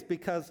amazed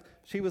because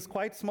she was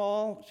quite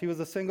small. She was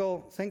a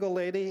single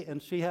lady,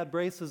 and she had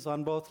braces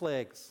on both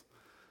legs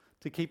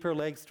to keep her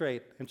legs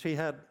straight. And she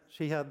had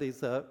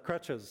these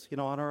crutches,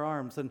 on her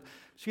arms. And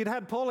she'd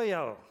had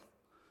polio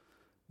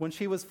when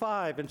she was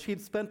 5, and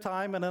she'd spent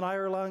time in an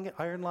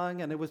iron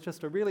lung, and it was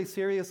just a really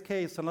serious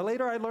case. And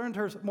later I learned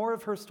more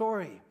of her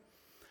story.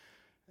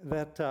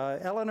 that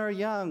Eleanor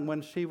Young,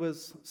 when she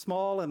was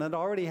small and had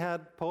already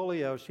had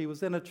polio, she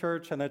was in a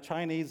church and a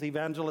Chinese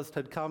evangelist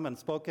had come and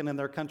spoken in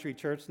their country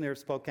church near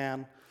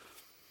Spokane.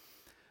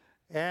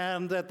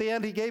 And at the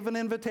end, he gave an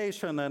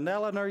invitation, and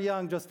Eleanor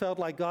Young just felt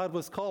like God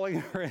was calling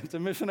her into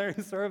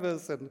missionary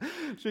service, and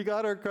she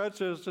got her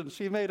crutches, and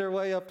she made her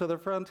way up to the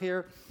front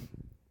here.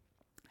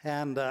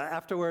 And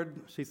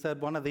afterward, she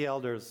said one of the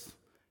elders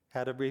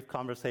had a brief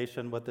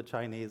conversation with the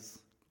Chinese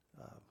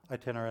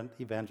itinerant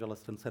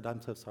evangelist and said,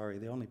 "I'm so sorry,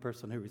 the only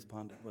person who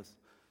responded was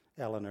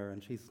Eleanor,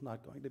 and she's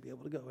not going to be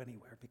able to go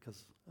anywhere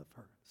because of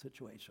her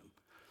situation."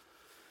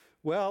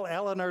 Well,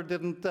 Eleanor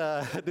didn't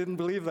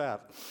believe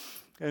that.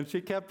 And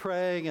she kept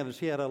praying, and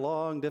she had a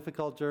long,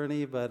 difficult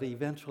journey, but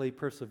eventually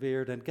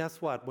persevered. And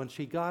guess what? When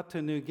she got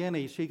to New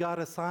Guinea, she got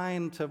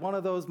assigned to one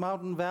of those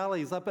mountain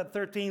valleys up at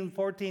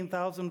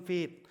 14,000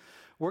 feet,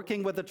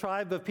 working with a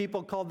tribe of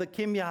people called the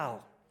Kimyal.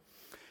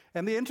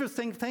 And the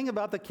interesting thing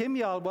about the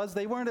Kimyal was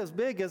they weren't as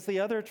big as the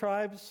other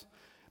tribes.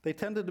 They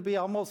tended to be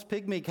almost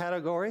pygmy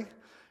category.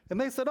 And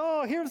they said,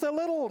 "Oh, here's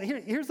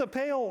a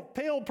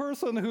pale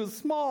person who's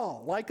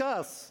small, like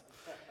us."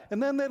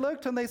 And then they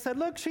looked and they said,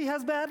 "Look, she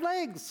has bad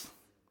legs.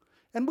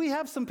 And we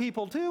have some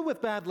people too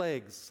with bad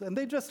legs." And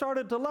they just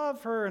started to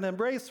love her and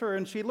embrace her,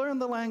 and she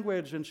learned the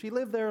language, and she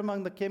lived there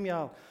among the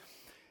Kimyal.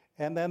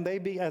 And then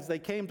as they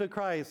came to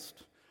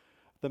Christ,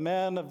 the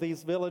men of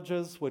these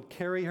villages would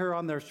carry her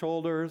on their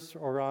shoulders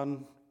or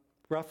on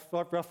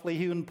roughly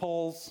hewn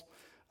poles,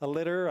 a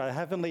litter,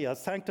 a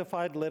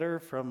sanctified litter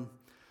from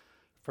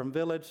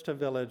village to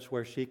village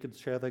where she could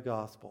share the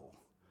gospel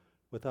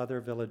with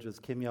other villages,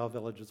 Kimyal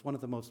villages. One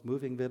of the most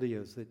moving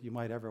videos that you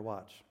might ever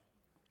watch.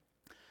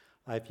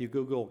 If you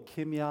Google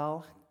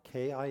Kimyal,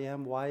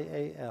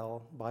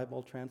 K-I-M-Y-A-L,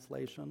 Bible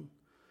translation,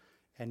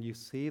 and you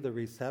see the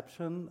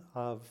reception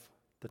of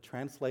the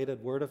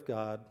translated Word of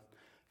God,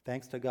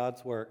 thanks to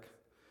God's work,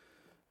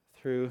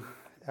 through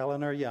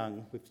Eleanor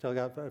Young. We've still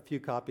got a few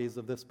copies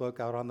of this book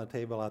out on the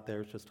table out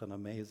there. It's just an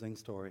amazing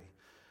story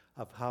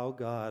of how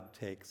God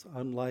takes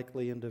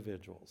unlikely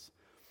individuals.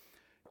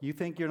 You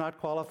think you're not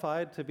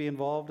qualified to be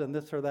involved in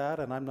this or that,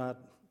 and I'm not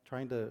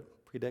trying to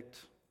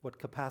predict what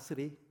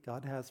capacity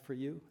God has for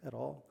you at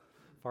all.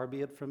 Far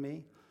be it from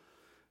me.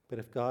 But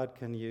if God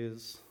can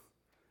use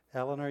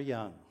Eleanor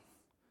Young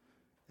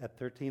at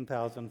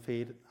 13,000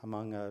 feet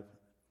among a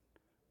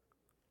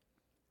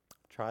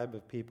tribe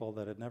of people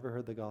that had never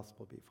heard the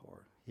gospel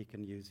before, he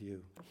can use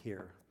you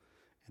here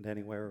and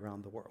anywhere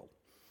around the world.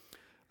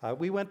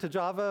 We went to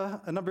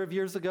Java a number of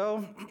years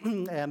ago,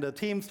 and a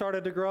team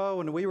started to grow,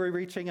 and we were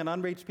reaching an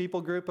unreached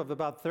people group of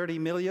about 30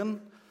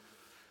 million.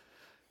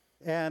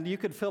 And you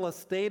could fill a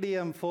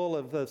stadium full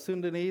of the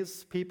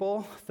Sundanese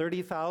people,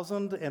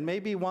 30,000, and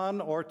maybe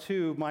one or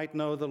two might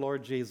know the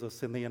Lord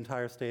Jesus in the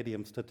entire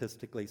stadium,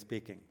 statistically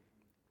speaking.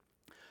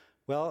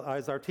 Well,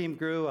 as our team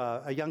grew,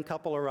 a young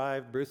couple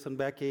arrived, Bruce and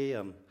Becky,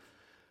 and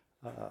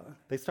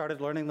they started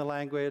learning the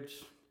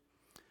language.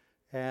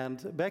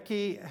 And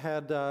Becky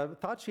had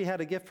thought she had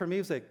a gift for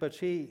music, but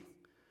she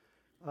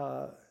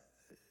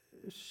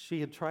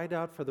had tried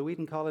out for the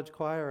Wheaton College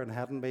Choir and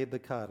hadn't made the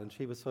cut. And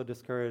she was so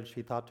discouraged,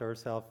 she thought to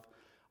herself,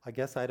 "I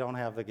guess I don't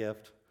have the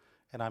gift,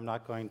 and I'm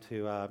not going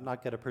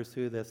to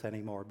pursue this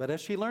anymore." But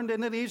as she learned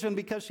Indonesian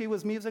because she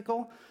was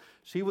musical,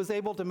 she was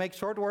able to make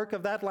short work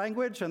of that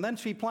language, and then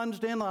she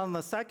plunged in on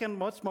the second,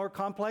 much more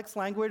complex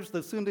language,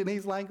 the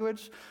Sundanese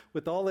language,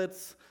 with all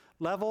its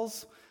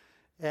levels.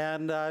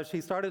 And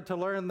she started to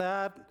learn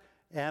that.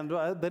 And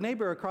the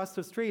neighbor across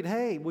the street,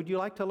 "Hey, would you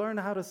like to learn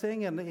how to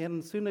sing in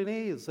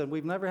Sundanese? And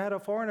we've never had a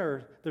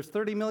foreigner. There's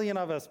 30 million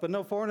of us, but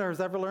no foreigner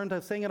has ever learned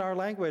to sing in our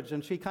language."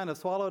 And she kind of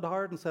swallowed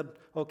hard and said,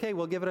 "Okay,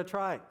 we'll give it a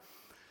try."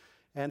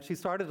 And she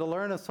started to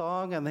learn a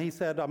song, and he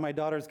said, "My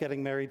daughter's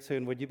getting married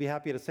soon. Would you be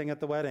happy to sing at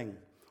the wedding?"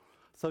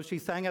 So she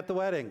sang at the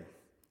wedding.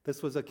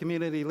 This was a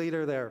community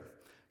leader there.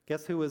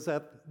 Guess who was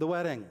at the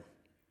wedding?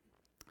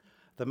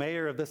 The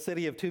mayor of the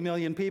city of 2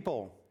 million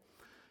people.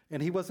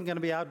 And he wasn't going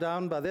to be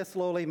outdone by this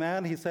lowly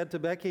man. He said to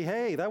Becky,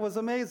 "Hey, that was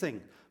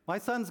amazing. My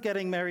son's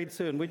getting married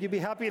soon. Would you be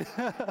happy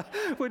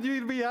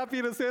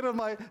to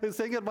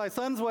sing at my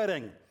son's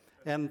wedding?"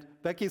 And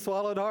Becky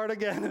swallowed hard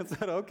again and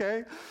said,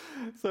 "Okay."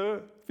 So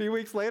a few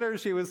weeks later,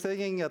 she was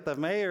singing at the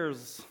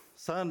mayor's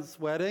son's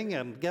wedding,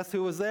 and guess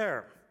who was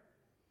there?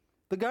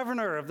 The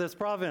governor of this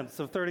province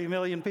of 30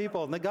 million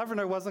people. And the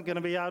governor wasn't going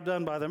to be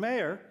outdone by the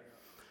mayor.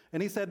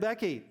 And he said,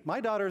 "Becky,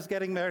 my daughter's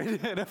getting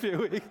married in a few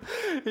weeks."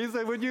 He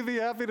said, "Would you be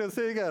happy to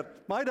sing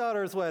at my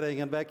daughter's wedding?"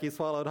 And Becky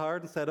swallowed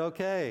hard and said,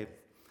 "Okay."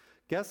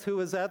 Guess who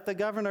was at the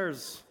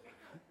governor's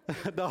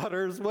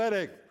daughter's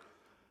wedding?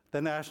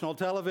 The national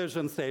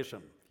television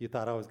station. You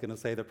thought I was going to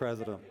say the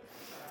president.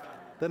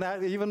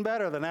 Even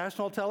better, the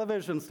national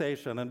television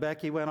station. And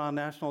Becky went on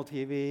national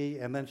TV,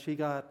 and then she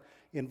got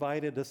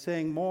invited to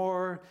sing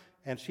more,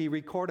 and she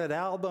recorded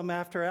album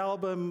after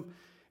album.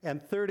 And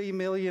 30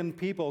 million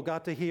people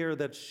got to hear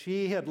that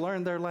she had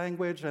learned their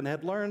language and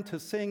had learned to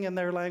sing in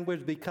their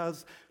language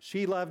because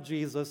she loved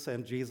Jesus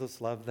and Jesus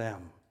loved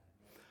them.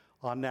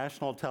 on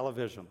national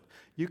television.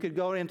 You could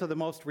go into the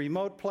most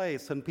remote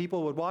place and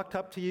people would walk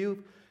up to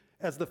you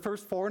as the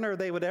first foreigner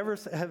they would ever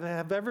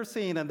have ever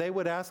seen, and they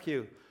would ask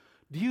you,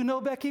 "Do you know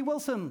Becky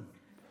Wilson?"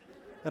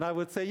 And I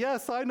would say,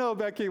 "Yes, I know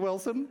Becky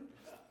Wilson."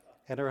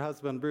 And her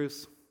husband,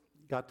 Bruce,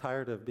 got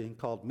tired of being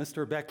called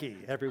Mr. Becky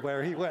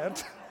everywhere he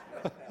went.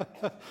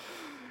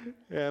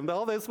 And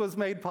all this was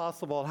made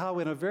possible, how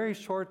in a very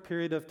short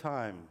period of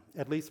time,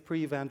 at least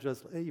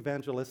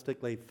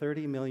pre-evangelistically,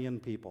 30 million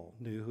people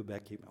knew who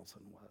Becky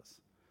Wilson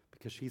was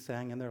because she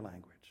sang in their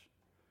language.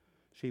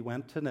 She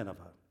went to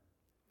Nineveh,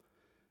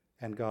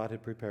 and God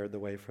had prepared the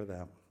way for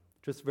them.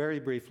 Just very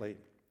briefly,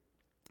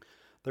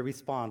 the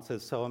response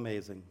is so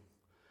amazing.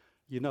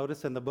 You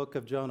notice in the book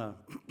of Jonah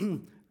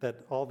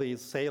that all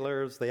these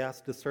sailors, they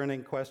ask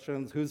discerning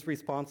questions. Who's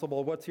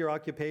responsible? What's your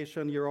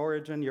occupation, your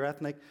origin, your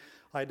ethnic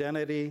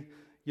identity,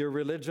 your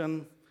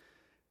religion?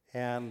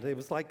 And it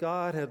was like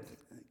God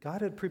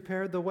had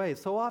prepared the way.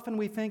 So often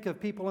we think of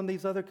people in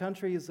these other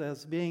countries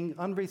as being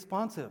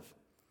unresponsive.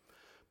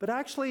 But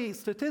actually,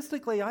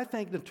 statistically, I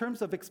think in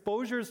terms of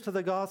exposures to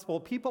the gospel,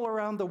 people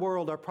around the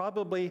world are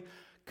probably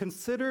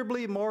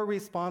considerably more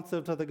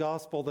responsive to the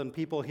gospel than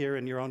people here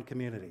in your own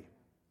community.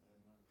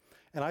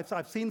 And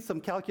I've seen some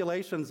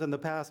calculations in the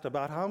past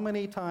about how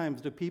many times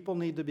do people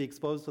need to be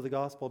exposed to the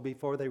gospel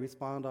before they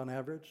respond on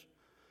average.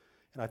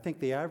 And I think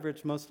the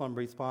average Muslim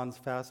responds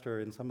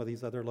faster in some of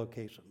these other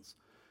locations,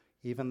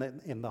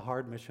 even in the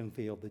hard mission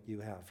field that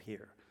you have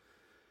here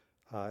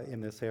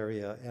in this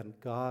area. And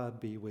God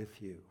be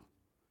with you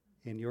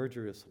in your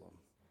Jerusalem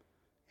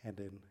and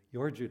in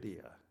your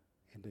Judea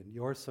and in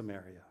your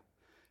Samaria,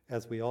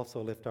 as we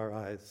also lift our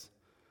eyes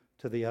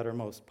to the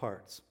uttermost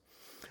parts.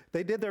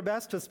 They did their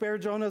best to spare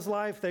Jonah's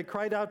life. They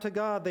cried out to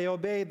God. They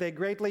obeyed. They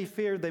greatly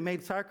feared. They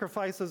made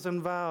sacrifices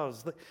and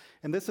vows.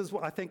 And this is,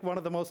 I think, one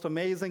of the most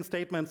amazing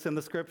statements in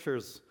the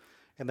scriptures.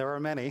 And there are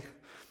many,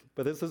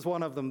 but this is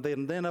one of them. The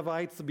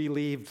Ninevites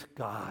believed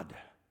God.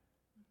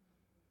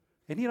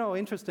 And you know,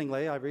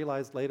 interestingly, I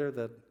realized later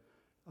that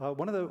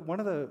one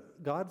of the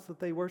gods that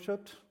they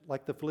worshipped,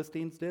 like the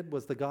Philistines did,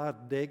 was the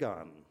god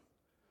Dagon,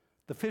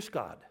 the fish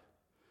god.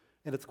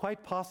 And it's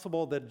quite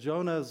possible that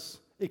Jonah's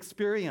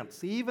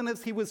experience, even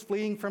as he was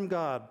fleeing from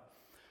God,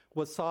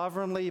 was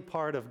sovereignly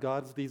part of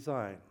God's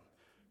design,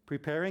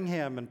 preparing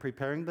him and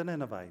preparing the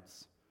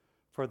Ninevites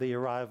for the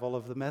arrival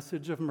of the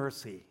message of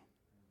mercy.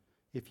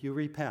 If you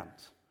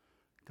repent,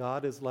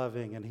 God is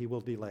loving and he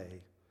will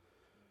delay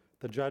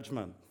the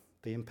judgment,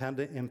 the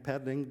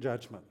impending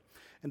judgment.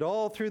 And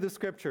all through the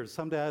scriptures,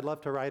 someday I'd love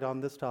to write on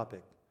this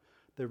topic,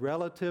 the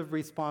relative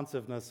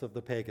responsiveness of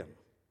the pagan,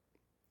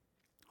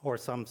 or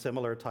some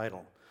similar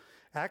title.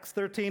 Acts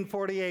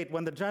 13:48,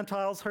 when the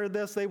Gentiles heard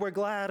this, they were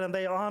glad and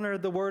they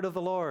honored the word of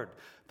the Lord.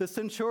 The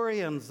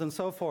centurions and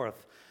so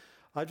forth.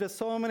 Just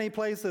so many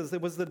places, it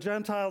was the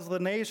Gentiles, the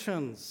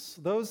nations,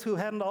 those who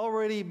hadn't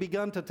already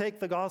begun to take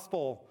the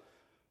gospel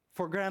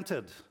for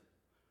granted,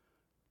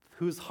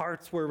 whose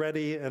hearts were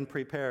ready and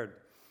prepared.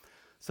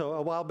 So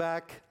a while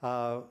back,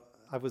 I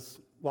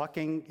was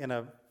walking in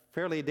a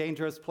fairly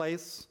dangerous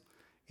place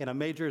in a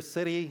major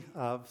city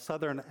of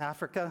southern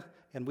Africa,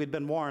 and we'd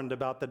been warned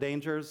about the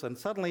dangers, and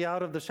suddenly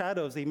out of the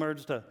shadows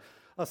emerged a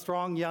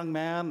strong young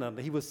man, and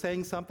he was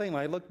saying something, and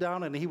I looked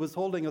down, and he was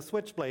holding a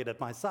switchblade at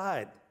my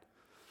side.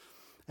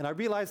 And I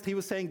realized he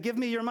was saying, "Give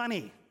me your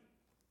money."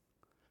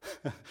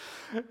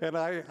 And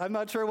I'm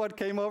not sure what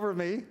came over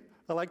me.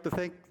 I like to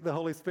thank the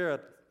Holy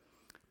Spirit.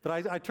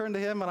 But I turned to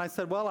him and I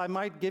said, "Well, I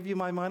might give you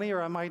my money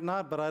or I might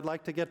not, but I'd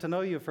like to get to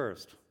know you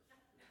first."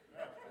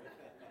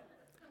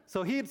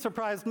 So he had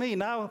surprised me.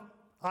 Now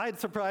I'd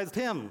surprised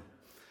him.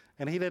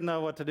 And he didn't know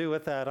what to do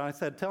with that. And I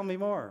said, "Tell me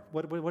more.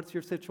 What's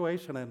your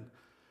situation?" And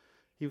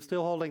he was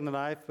still holding the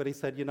knife, but he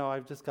said, "You know, I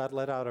just got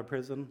let out of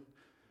prison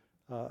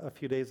a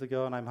few days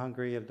ago, and I'm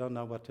hungry and don't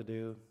know what to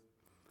do."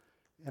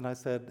 And I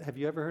said, "Have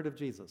you ever heard of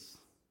Jesus?"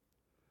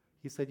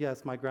 He said,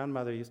 "Yes, my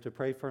grandmother used to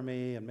pray for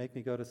me and make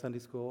me go to Sunday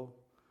school.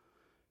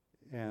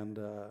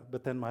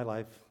 But then my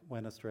life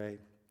went astray."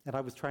 And I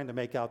was trying to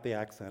make out the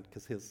accent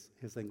because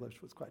his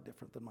English was quite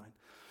different than mine.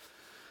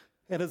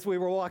 And as we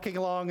were walking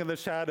along in the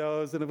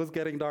shadows, and it was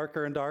getting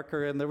darker and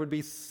darker, and there would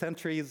be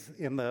sentries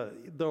in the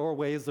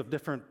doorways of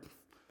different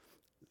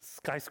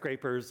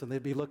skyscrapers, and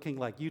they'd be looking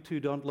like, "You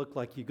two don't look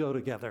like you go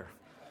together.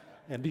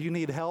 And do you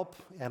need help?"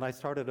 And I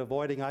started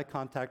avoiding eye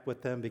contact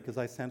with them because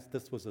I sensed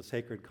this was a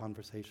sacred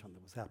conversation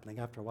that was happening.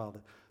 After a while,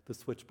 the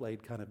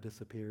switchblade kind of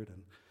disappeared,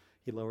 and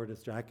he lowered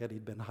his jacket.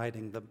 He'd been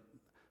hiding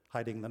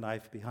the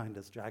knife behind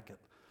his jacket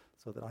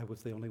so that I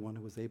was the only one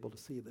who was able to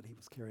see that he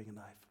was carrying a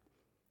knife.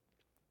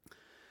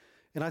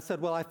 And I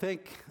said, "Well, I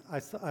think,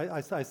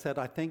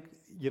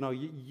 you know,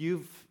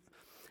 you've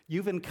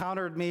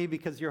encountered me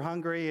because you're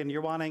hungry and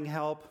you're wanting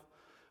help,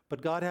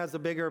 but God has a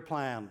bigger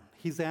plan.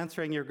 He's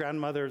answering your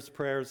grandmother's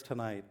prayers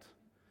tonight,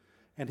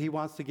 and he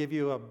wants to give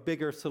you a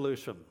bigger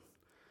solution."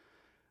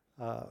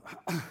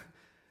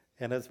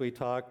 And as we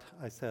talked,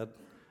 I said,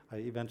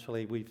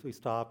 eventually we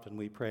stopped and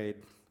we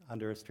prayed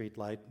under a street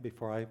light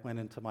before I went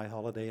into my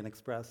Holiday Inn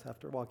Express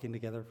after walking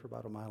together for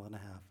about a mile and a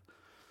half.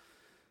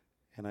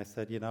 And I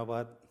said, you know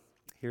what?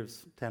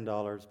 Here's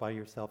 $10, buy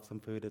yourself some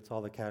food. It's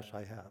all the cash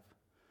I have.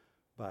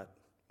 But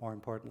more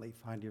importantly,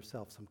 find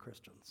yourself some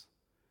Christians.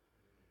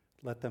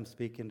 Let them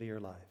speak into your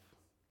life.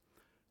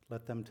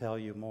 Let them tell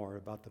you more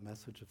about the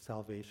message of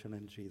salvation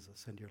in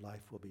Jesus, and your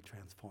life will be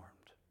transformed.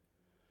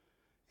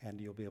 And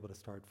you'll be able to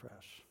start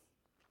fresh.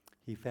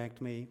 He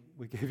thanked me.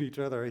 We gave each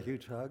other a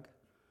huge hug.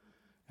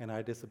 And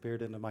I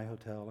disappeared into my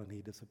hotel, and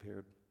he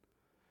disappeared.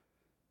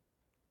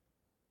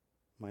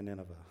 My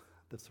Nineveh,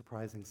 the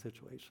surprising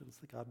situations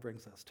that God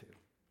brings us to.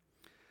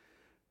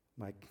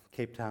 My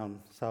Cape Town,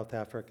 South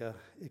Africa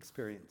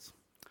experience.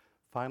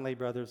 Finally,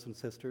 brothers and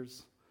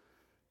sisters,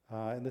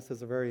 and this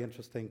is a very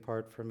interesting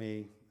part for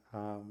me,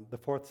 the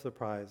fourth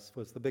surprise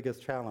was the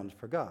biggest challenge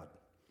for God.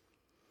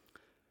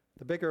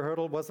 The bigger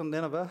hurdle wasn't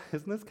Nineveh.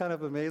 Isn't this kind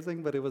of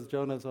amazing? But it was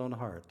Jonah's own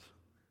heart.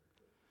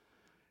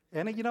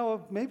 And you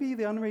know, maybe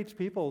the unreached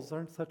peoples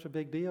aren't such a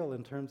big deal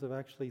in terms of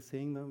actually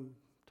seeing them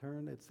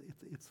turn.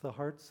 It's the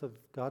hearts of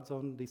God's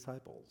own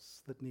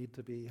disciples that need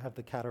to have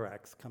the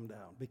cataracts come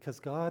down, because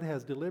God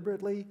has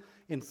deliberately,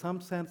 in some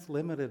sense,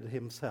 limited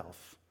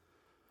himself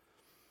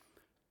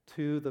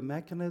to the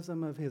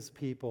mechanism of his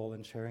people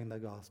in sharing the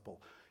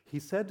gospel. He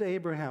said to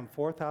Abraham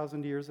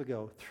 4,000 years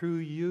ago, through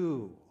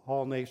you,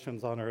 all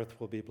nations on earth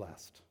will be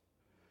blessed.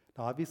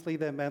 Now, obviously,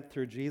 that meant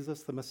through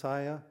Jesus, the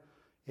Messiah,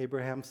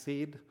 Abraham's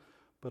seed,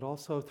 but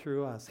also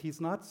through us. He's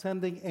not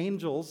sending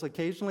angels.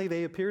 Occasionally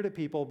they appear to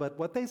people, but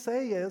what they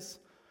say is,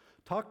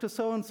 talk to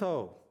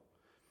so-and-so,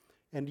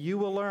 and you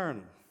will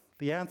learn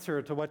the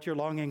answer to what you're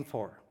longing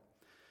for.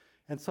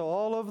 And so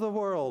all over the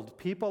world,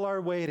 people are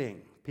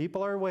waiting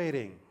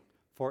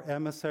for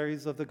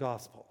emissaries of the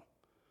gospel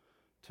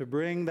to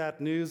bring that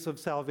news of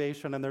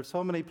salvation. And there's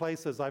so many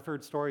places I've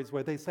heard stories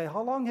where they say,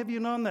 how long have you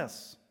known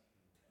this?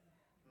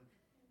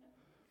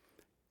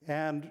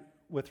 And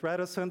with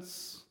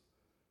reticence,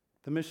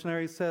 the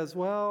missionary says,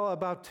 well,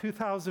 about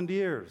 2,000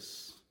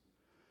 years.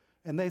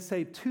 And they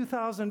say,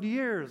 2,000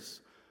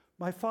 years?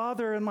 My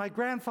father and my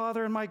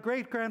grandfather and my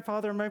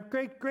great-grandfather and my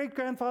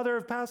great-great-grandfather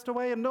have passed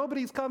away, and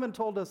nobody's come and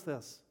told us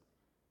this.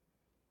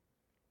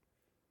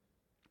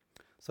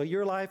 So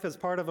your life is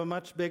part of a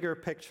much bigger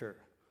picture.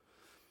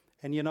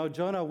 And you know,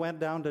 Jonah went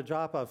down to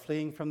Joppa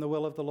fleeing from the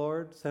will of the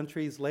Lord.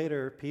 Centuries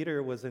later,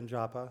 Peter was in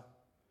Joppa,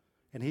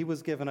 and he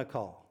was given a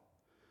call.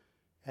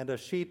 And a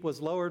sheet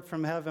was lowered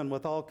from heaven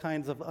with all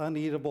kinds of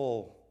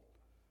uneatable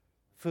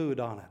food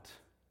on it.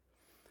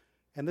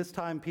 And this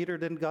time, Peter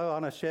didn't go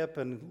on a ship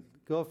and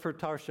go for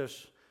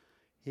Tarshish.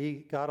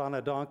 He got on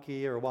a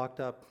donkey or walked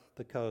up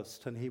the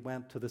coast, and he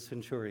went to the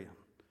centurion.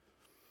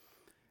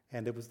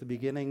 And it was the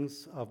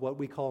beginnings of what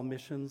we call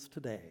missions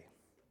today,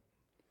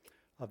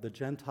 of the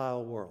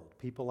Gentile world,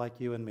 people like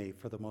you and me,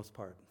 for the most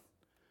part,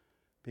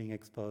 being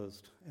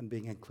exposed and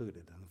being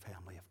included in the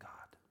family of God.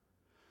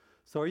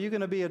 So are you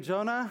going to be a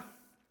Jonah,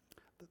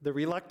 the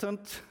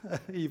reluctant,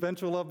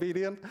 eventual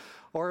obedient,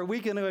 or are we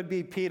going to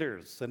be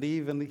Peters? And he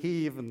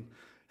even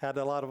had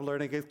a lot of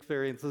learning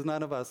experiences.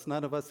 None of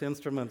us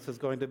instruments is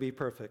going to be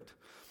perfect.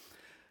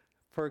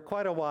 For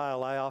quite a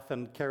while, I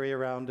often carry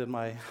around in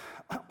my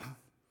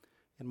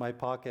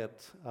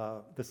pocket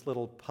this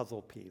little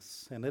puzzle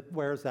piece, and it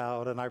wears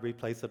out, and I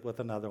replace it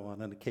with another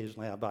one, and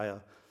occasionally I buy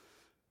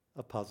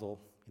a puzzle,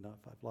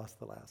 if I've lost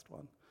the last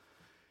one.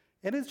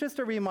 And it's just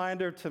a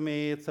reminder to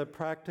me, it's a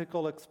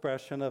practical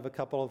expression of a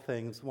couple of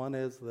things. One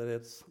is that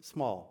it's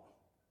small.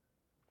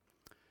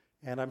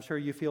 And I'm sure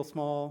you feel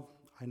small.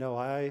 I know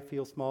I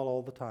feel small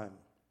all the time.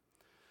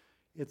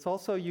 It's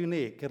also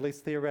unique, at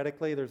least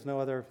theoretically. There's no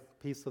other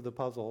piece of the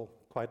puzzle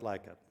quite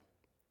like it.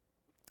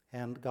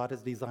 And God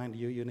has designed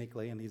you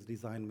uniquely, and he's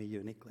designed me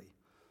uniquely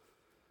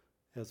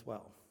as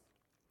well.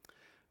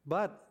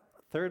 But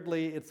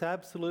thirdly, it's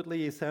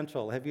absolutely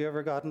essential. Have you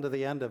ever gotten to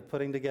the end of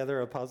putting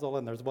together a puzzle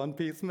and there's one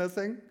piece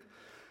missing?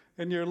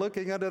 And you're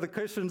looking under the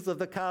cushions of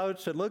the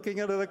couch and looking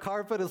under the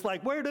carpet. It's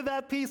like, where did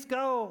that piece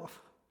go?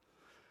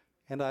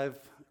 And I've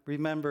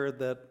remembered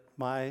that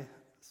my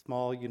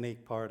small,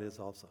 unique part is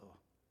also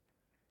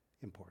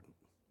important.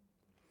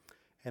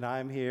 And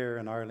I'm here,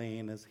 and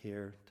Arlene is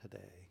here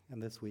today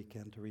and this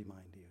weekend to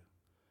remind you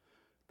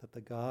that the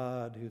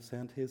God who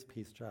sent his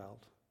peace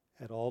child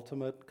at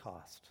ultimate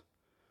cost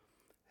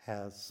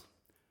has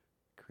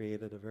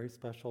created a very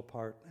special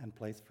part and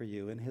place for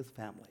you in his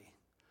family,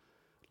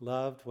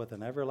 loved with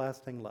an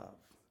everlasting love,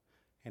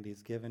 and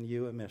he's given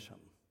you a mission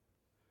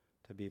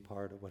to be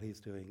part of what he's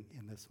doing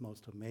in this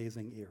most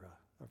amazing era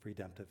of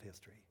redemptive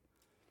history.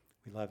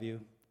 We love you.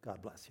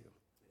 God bless you.